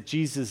things that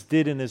Jesus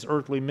did in his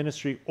earthly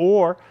ministry,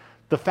 or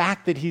the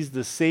fact that he's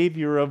the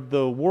Savior of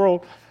the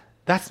world.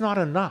 That's not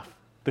enough.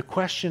 The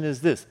question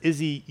is this: is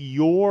he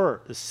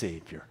your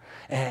Savior?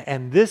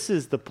 And this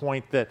is the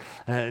point that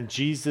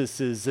Jesus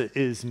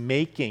is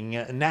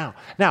making now.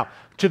 Now,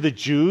 to the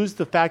Jews,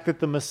 the fact that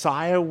the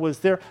Messiah was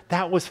there,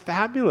 that was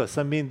fabulous.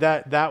 I mean,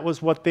 that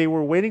was what they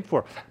were waiting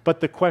for.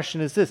 But the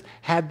question is this: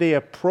 had they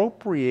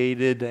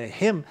appropriated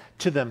him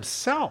to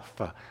themselves?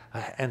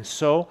 And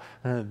so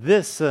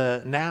this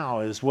now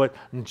is what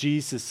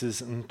Jesus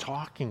is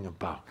talking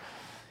about.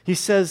 He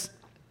says,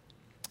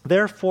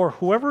 "Therefore,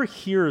 whoever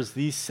hears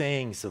these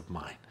sayings of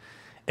mine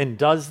and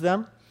does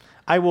them,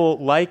 I will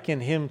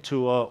liken him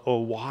to a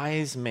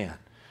wise man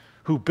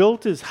who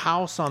built his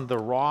house on the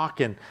rock,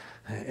 and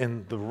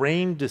the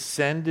rain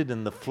descended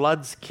and the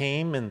floods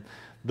came and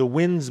the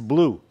winds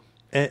blew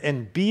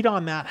and beat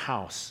on that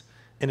house,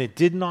 and it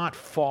did not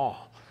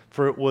fall,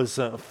 for it was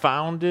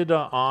founded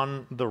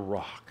on the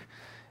rock."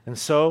 And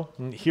so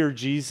here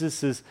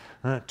Jesus is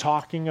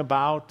talking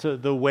about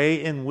the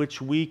way in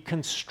which we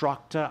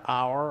construct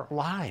our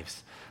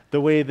lives,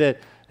 the way that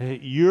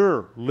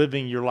you're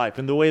living your life,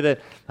 and the way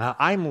that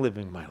I'm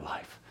living my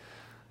life.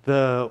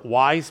 The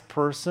wise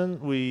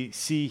person we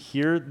see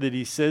here that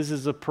he says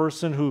is a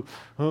person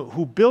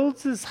who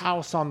builds his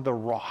house on the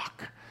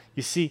rock.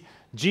 You see,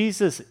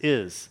 Jesus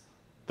is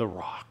the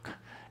rock.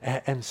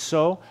 And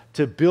so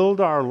to build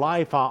our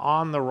life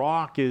on the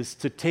rock is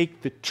to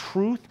take the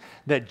truth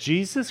that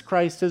Jesus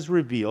Christ has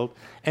revealed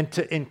and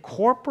to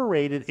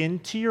incorporate it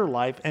into your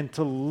life and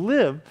to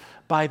live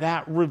by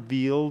that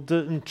revealed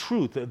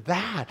truth.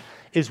 That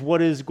is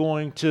what is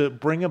going to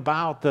bring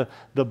about the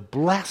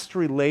blessed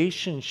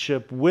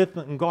relationship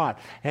with God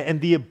and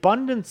the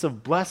abundance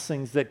of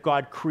blessings that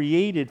God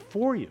created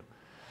for you.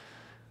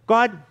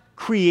 God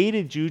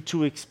created you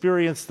to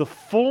experience the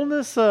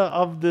fullness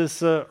of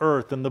this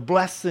earth and the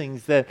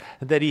blessings that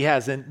he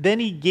has. And then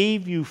he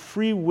gave you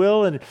free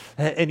will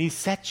and he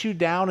set you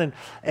down.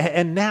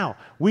 And now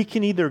we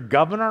can either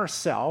govern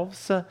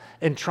ourselves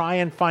and try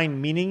and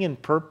find meaning and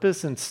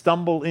purpose and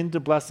stumble into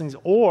blessings,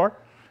 or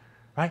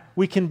right?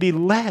 We can be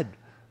led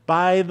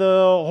by the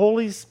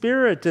Holy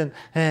Spirit,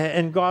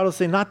 and God will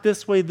say, not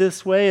this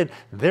way, and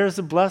there's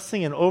a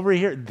blessing, and over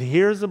here,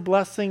 here's a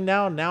blessing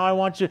now I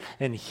want you,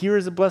 and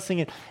here's a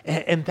blessing,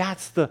 and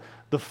that's the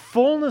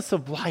fullness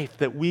of life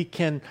that we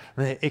can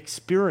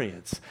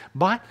experience.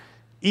 But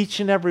each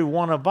and every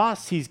one of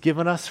us, he's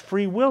given us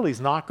free will.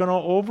 He's not going to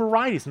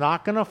override. He's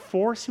not going to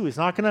force you. He's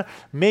not going to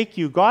make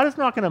you. God is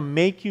not going to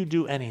make you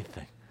do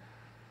anything.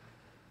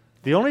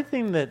 The only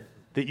thing that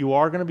you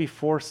are going to be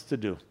forced to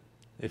do,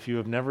 if you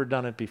have never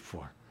done it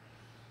before,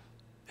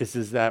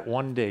 is that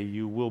one day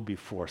you will be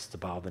forced to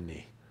bow the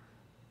knee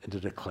and to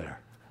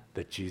declare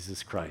that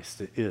Jesus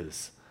Christ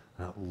is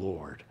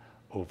Lord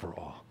over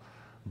all.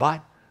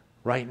 But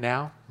right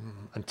now,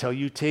 until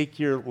you take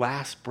your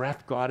last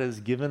breath, God has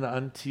given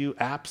unto you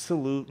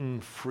absolute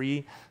and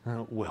free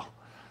will.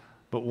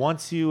 But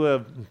once you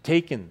have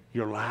taken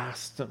your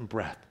last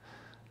breath,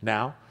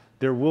 now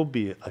there will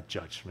be a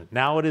judgment.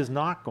 Now it is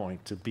not going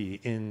to be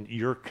in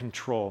your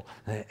control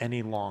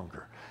any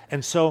longer.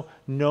 And so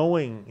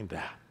knowing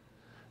that,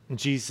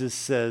 Jesus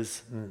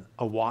says,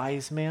 a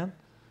wise man,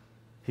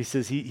 he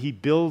says he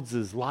builds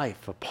his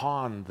life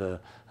upon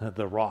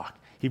the rock.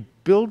 He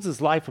builds his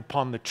life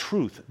upon the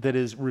truth that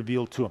is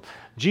revealed to him.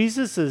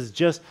 Jesus has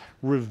just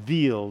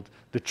revealed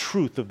the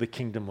truth of the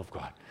kingdom of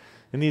God.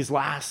 In these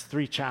last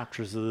 3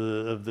 chapters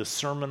of the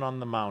Sermon on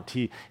the Mount,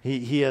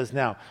 he has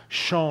now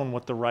shown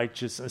what the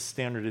righteous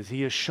standard is.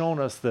 He has shown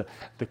us the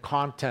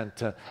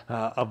content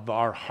of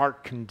our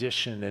heart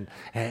condition,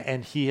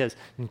 and he has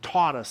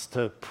taught us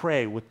to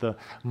pray with the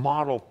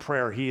model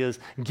prayer. He has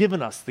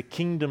given us the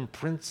kingdom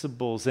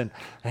principles,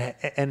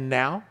 and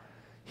now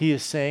he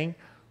is saying,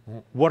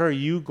 what are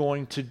you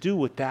going to do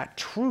with that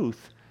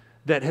truth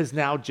that has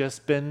now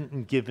just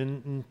been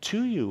given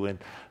to you?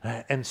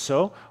 And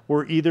so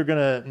we're either going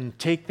to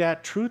take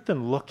that truth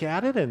and look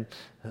at it, and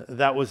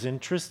that was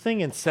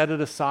interesting, and set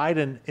it aside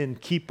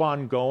and keep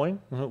on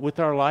going with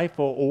our life,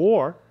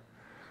 or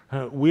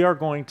we are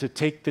going to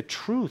take the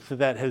truth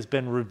that has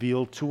been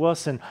revealed to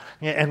us, and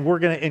we're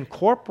going to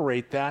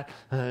incorporate that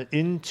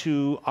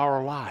into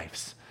our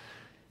lives.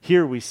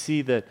 Here we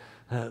see that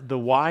the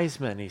wise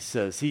man, he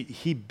says,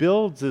 he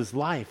builds his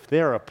life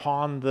there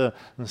upon the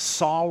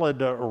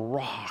solid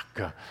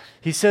rock.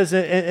 He says,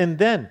 and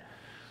then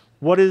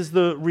what is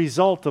the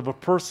result of a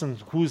person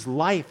whose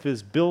life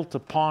is built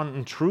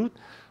upon truth?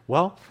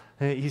 Well,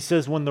 he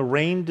says, when the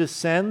rain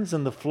descends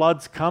and the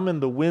floods come and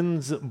the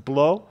winds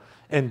blow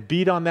and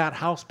beat on that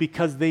house,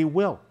 because they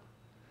will.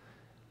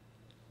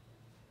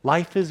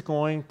 Life is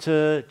going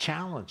to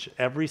challenge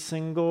every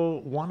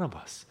single one of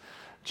us.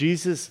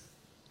 Jesus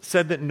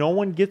said that no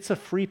one gets a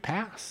free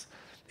pass.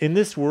 In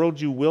this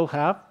world, you will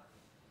have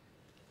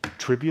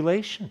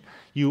tribulation.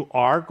 You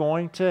are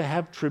going to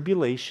have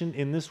tribulation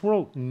in this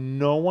world.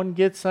 No one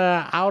gets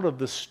out of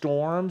the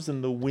storms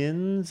and the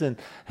winds and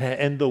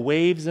the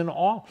waves and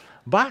all.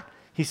 But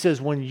he says,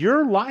 when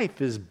your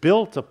life is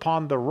built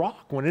upon the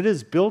rock, when it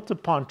is built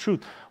upon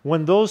truth,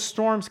 when those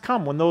storms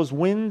come, when those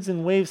winds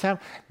and waves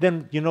happen,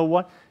 then you know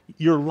what?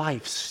 Your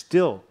life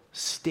still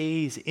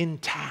stays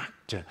intact.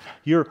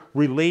 Your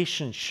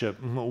relationship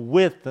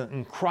with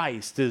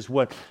Christ is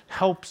what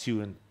helps you,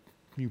 and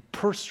you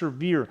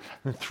persevere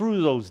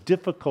through those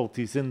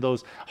difficulties and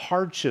those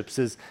hardships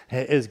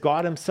as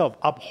God himself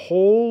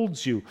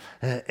upholds you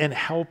and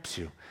helps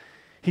you.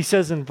 He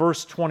says in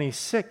verse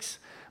 26,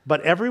 but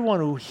everyone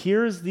who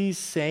hears these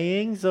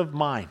sayings of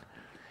mine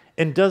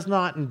and does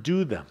not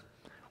do them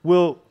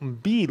will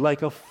be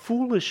like a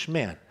foolish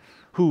man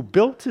who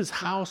built his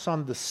house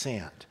on the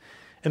sand.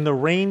 And the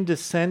rain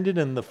descended,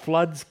 and the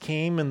floods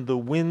came, and the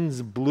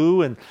winds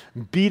blew and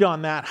beat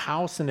on that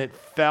house, and it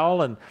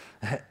fell,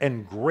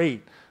 and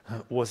great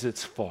was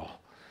its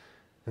fall.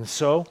 And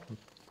so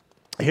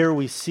here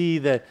we see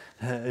that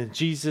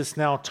Jesus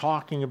now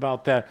talking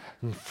about that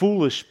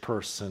foolish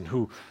person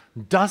who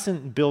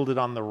doesn't build it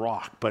on the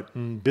rock, but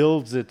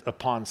builds it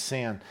upon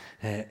sand.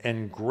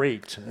 And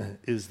great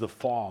is the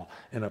fall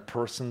in a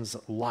person's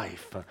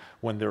life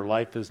when their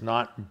life is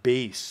not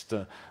based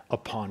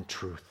upon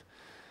truth.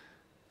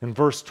 In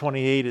verse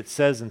 28, it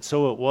says, and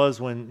so it was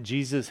when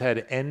Jesus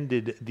had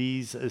ended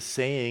these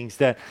sayings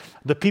that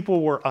the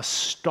people were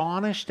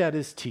astonished at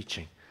his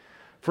teaching,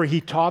 for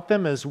he taught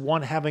them as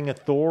one having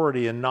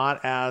authority and not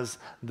as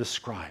the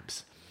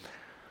scribes.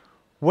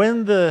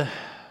 When the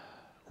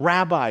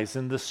rabbis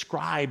and the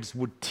scribes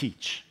would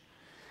teach,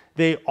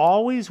 they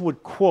always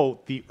would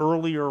quote the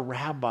earlier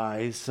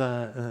rabbis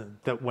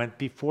that went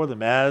before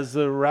them, as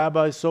the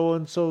rabbi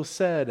so-and-so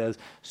said, as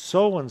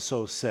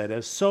so-and-so said,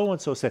 as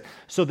so-and-so said.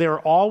 So they're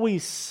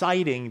always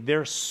citing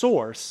their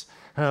source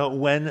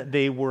when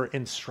they were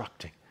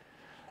instructing.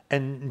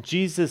 And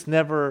Jesus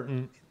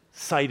never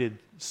cited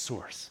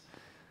source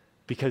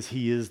because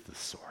he is the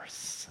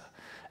source.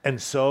 And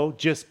so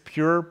just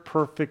pure,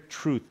 perfect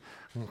truth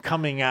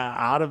coming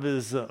out of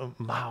his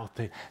mouth.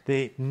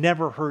 They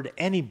never heard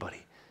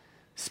anybody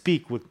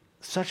speak with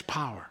such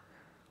power,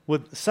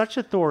 with such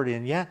authority,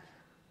 and yet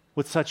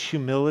with such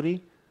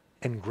humility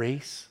and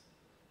grace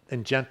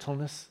and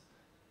gentleness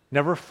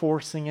never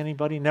forcing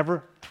anybody,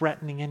 never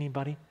threatening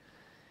anybody.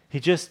 He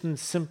just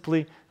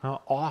simply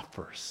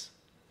offers.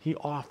 He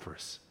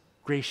offers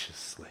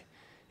graciously.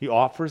 He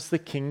offers the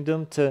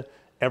kingdom to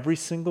every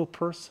single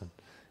person.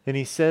 And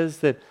he says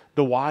that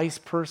the wise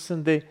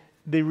person,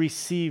 they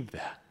receive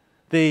that.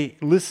 They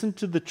listen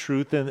to the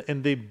truth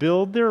and they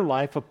build their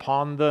life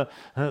upon the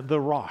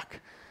rock.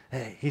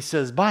 He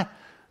says, but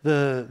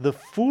the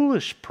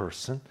foolish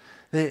person,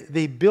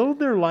 they build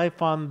their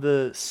life on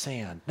the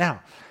sand.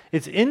 Now,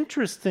 it's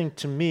interesting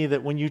to me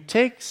that when you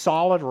take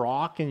solid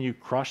rock and you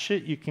crush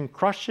it, you can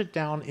crush it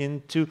down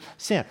into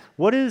sand.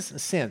 What is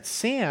sand?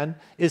 Sand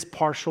is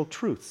partial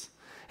truths.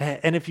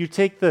 And if you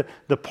take the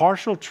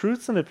partial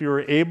truths and if you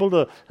were able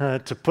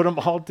to put them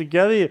all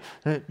together,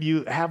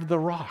 you have the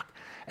rock.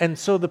 And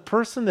so the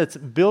person that's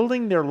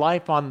building their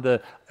life on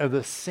the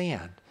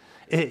sand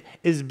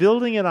is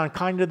building it on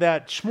kind of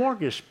that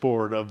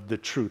smorgasbord of the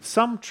truth.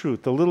 Some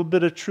truth, a little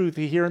bit of truth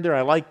here and there.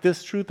 I like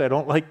this truth. I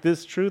don't like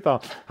this truth.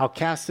 I'll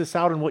cast this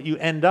out. And what you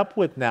end up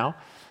with now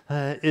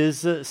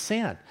is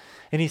sand.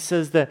 And he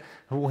says that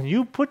when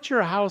you put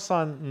your house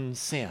on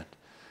sand,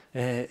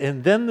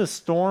 and then the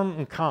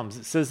storm comes,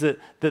 it says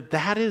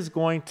that is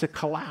going to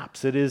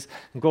collapse. It is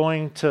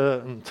going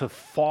to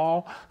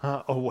fall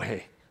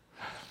away.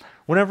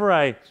 Whenever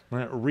I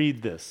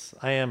read this,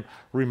 I am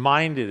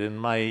reminded in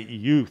my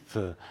youth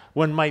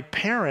when my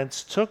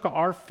parents took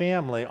our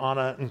family on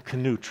a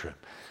canoe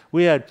trip.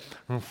 We had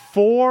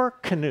 4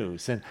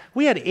 canoes, and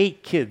we had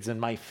 8 kids in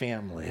my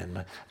family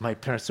and my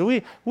parents. So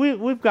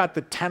we've got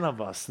the 10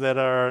 of us that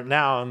are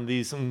now in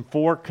these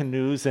 4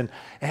 canoes,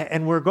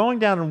 and we're going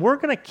down, and we're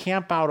going to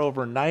camp out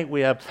overnight.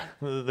 We have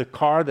the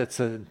car that's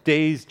a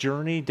day's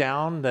journey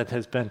down that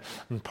has been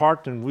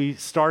parked, and we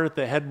start at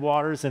the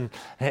headwaters,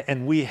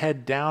 and we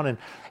head down,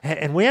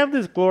 and we have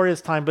this glorious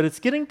time, but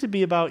it's getting to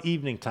be about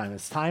evening time.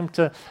 It's time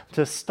to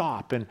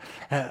stop,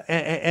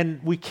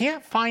 and we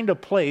can't find a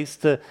place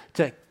to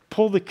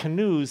pull the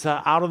canoes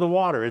out of the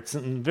water. It's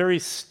very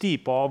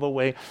steep all the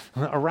way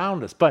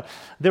around us. But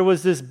there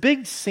was this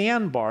big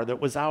sandbar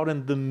that was out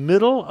in the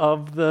middle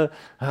of the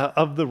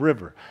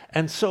river.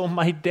 And so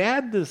my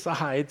dad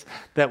decides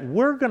that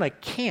we're going to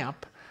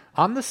camp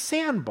on the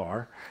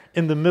sandbar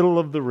in the middle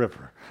of the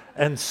river.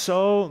 And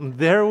so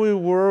there we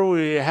were.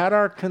 We had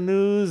our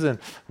canoes and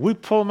we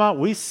pulled them out.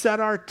 We set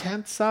our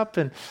tents up,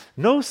 and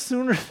no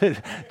sooner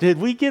did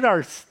we get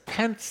our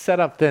tents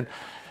set up than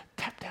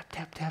tap, tap,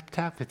 tap, tap,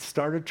 tap. It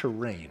started to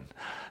rain.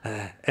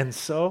 And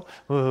so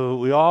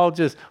we all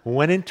just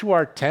went into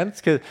our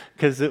tents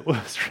because it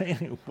was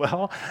raining.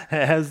 Well,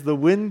 as the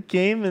wind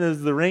came and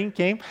as the rain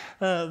came,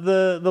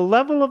 the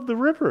level of the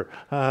river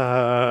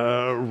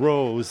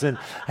rose.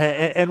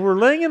 And we're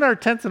laying in our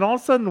tents, and all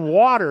of a sudden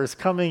water is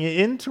coming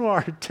into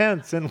our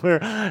tents, and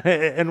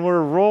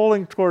we're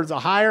rolling towards a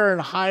higher and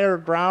higher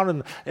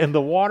ground, and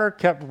the water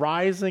kept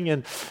rising,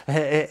 and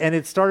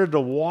it started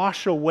to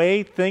wash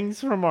away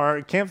things from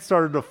our camp,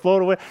 started to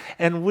float away,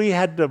 and we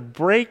had to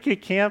break a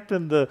camp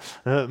in the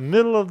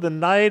middle of the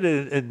night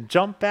and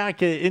jump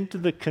back into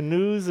the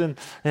canoes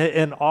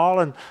and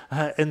all.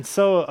 And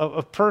so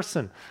a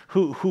person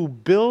who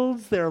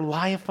builds their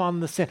life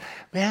on the sand,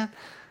 man,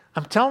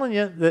 I'm telling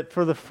you that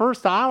for the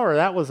first hour,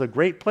 that was a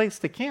great place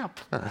to camp.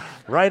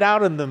 Right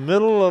out in the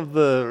middle of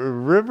the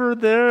river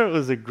there. It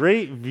was a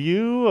great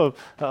view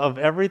of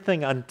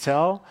everything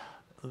until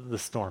the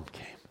storm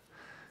came.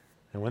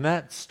 And when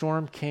that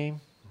storm came,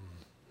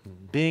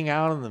 being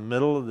out in the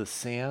middle of the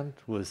sand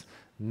was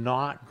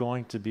not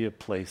going to be a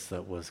place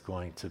that was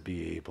going to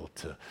be able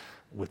to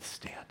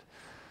withstand.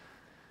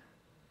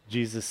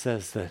 Jesus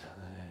says that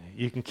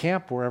you can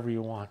camp wherever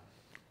you want.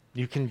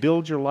 You can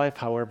build your life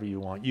however you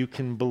want. You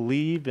can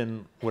believe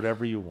in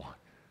whatever you want.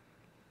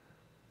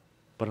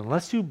 But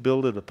unless you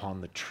build it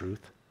upon the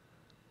truth,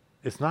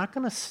 it's not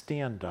going to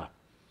stand up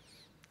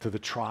to the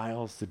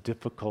trials, the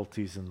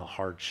difficulties, and the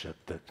hardship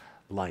that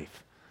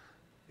life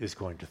is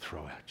going to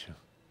throw at you.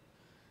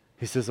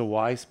 He says a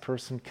wise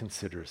person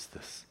considers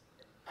this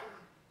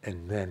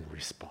and then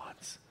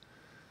responds.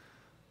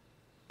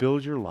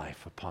 Build your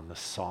life upon the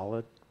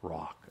solid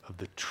rock of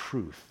the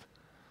truth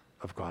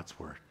of God's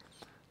word.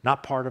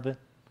 Not part of it,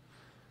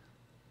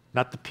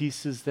 not the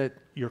pieces that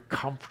you're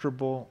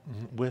comfortable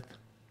with,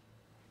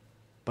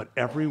 but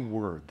every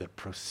word that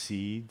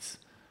proceeds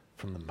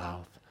from the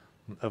mouth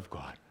of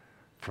God.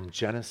 From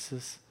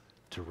Genesis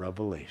to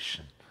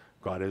Revelation,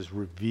 God has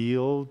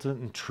revealed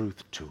in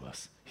truth to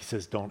us. He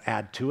says, don't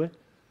add to it.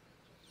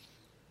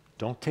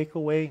 Don't take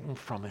away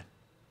from it.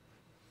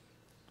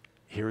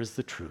 Here is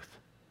the truth.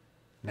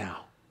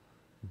 Now,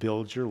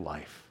 build your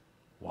life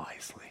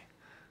wisely.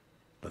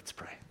 Let's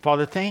pray.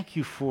 Father, thank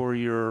you for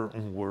your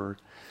word.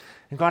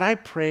 And God, I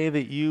pray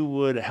that you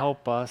would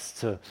help us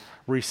to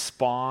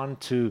respond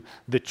to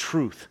the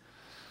truth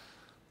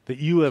that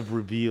you have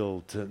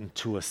revealed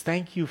to us.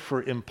 Thank you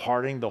for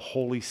imparting the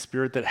Holy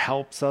Spirit that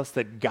helps us,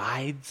 that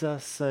guides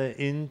us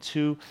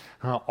into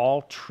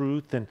all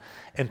truth. And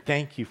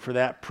thank you for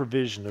that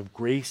provision of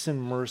grace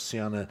and mercy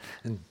on a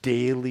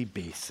daily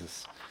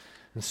basis.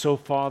 And so,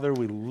 Father,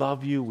 we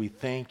love you. We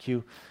thank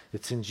you.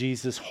 It's in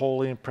Jesus'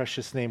 holy and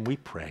precious name we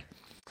pray.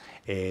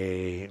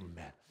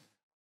 Amen.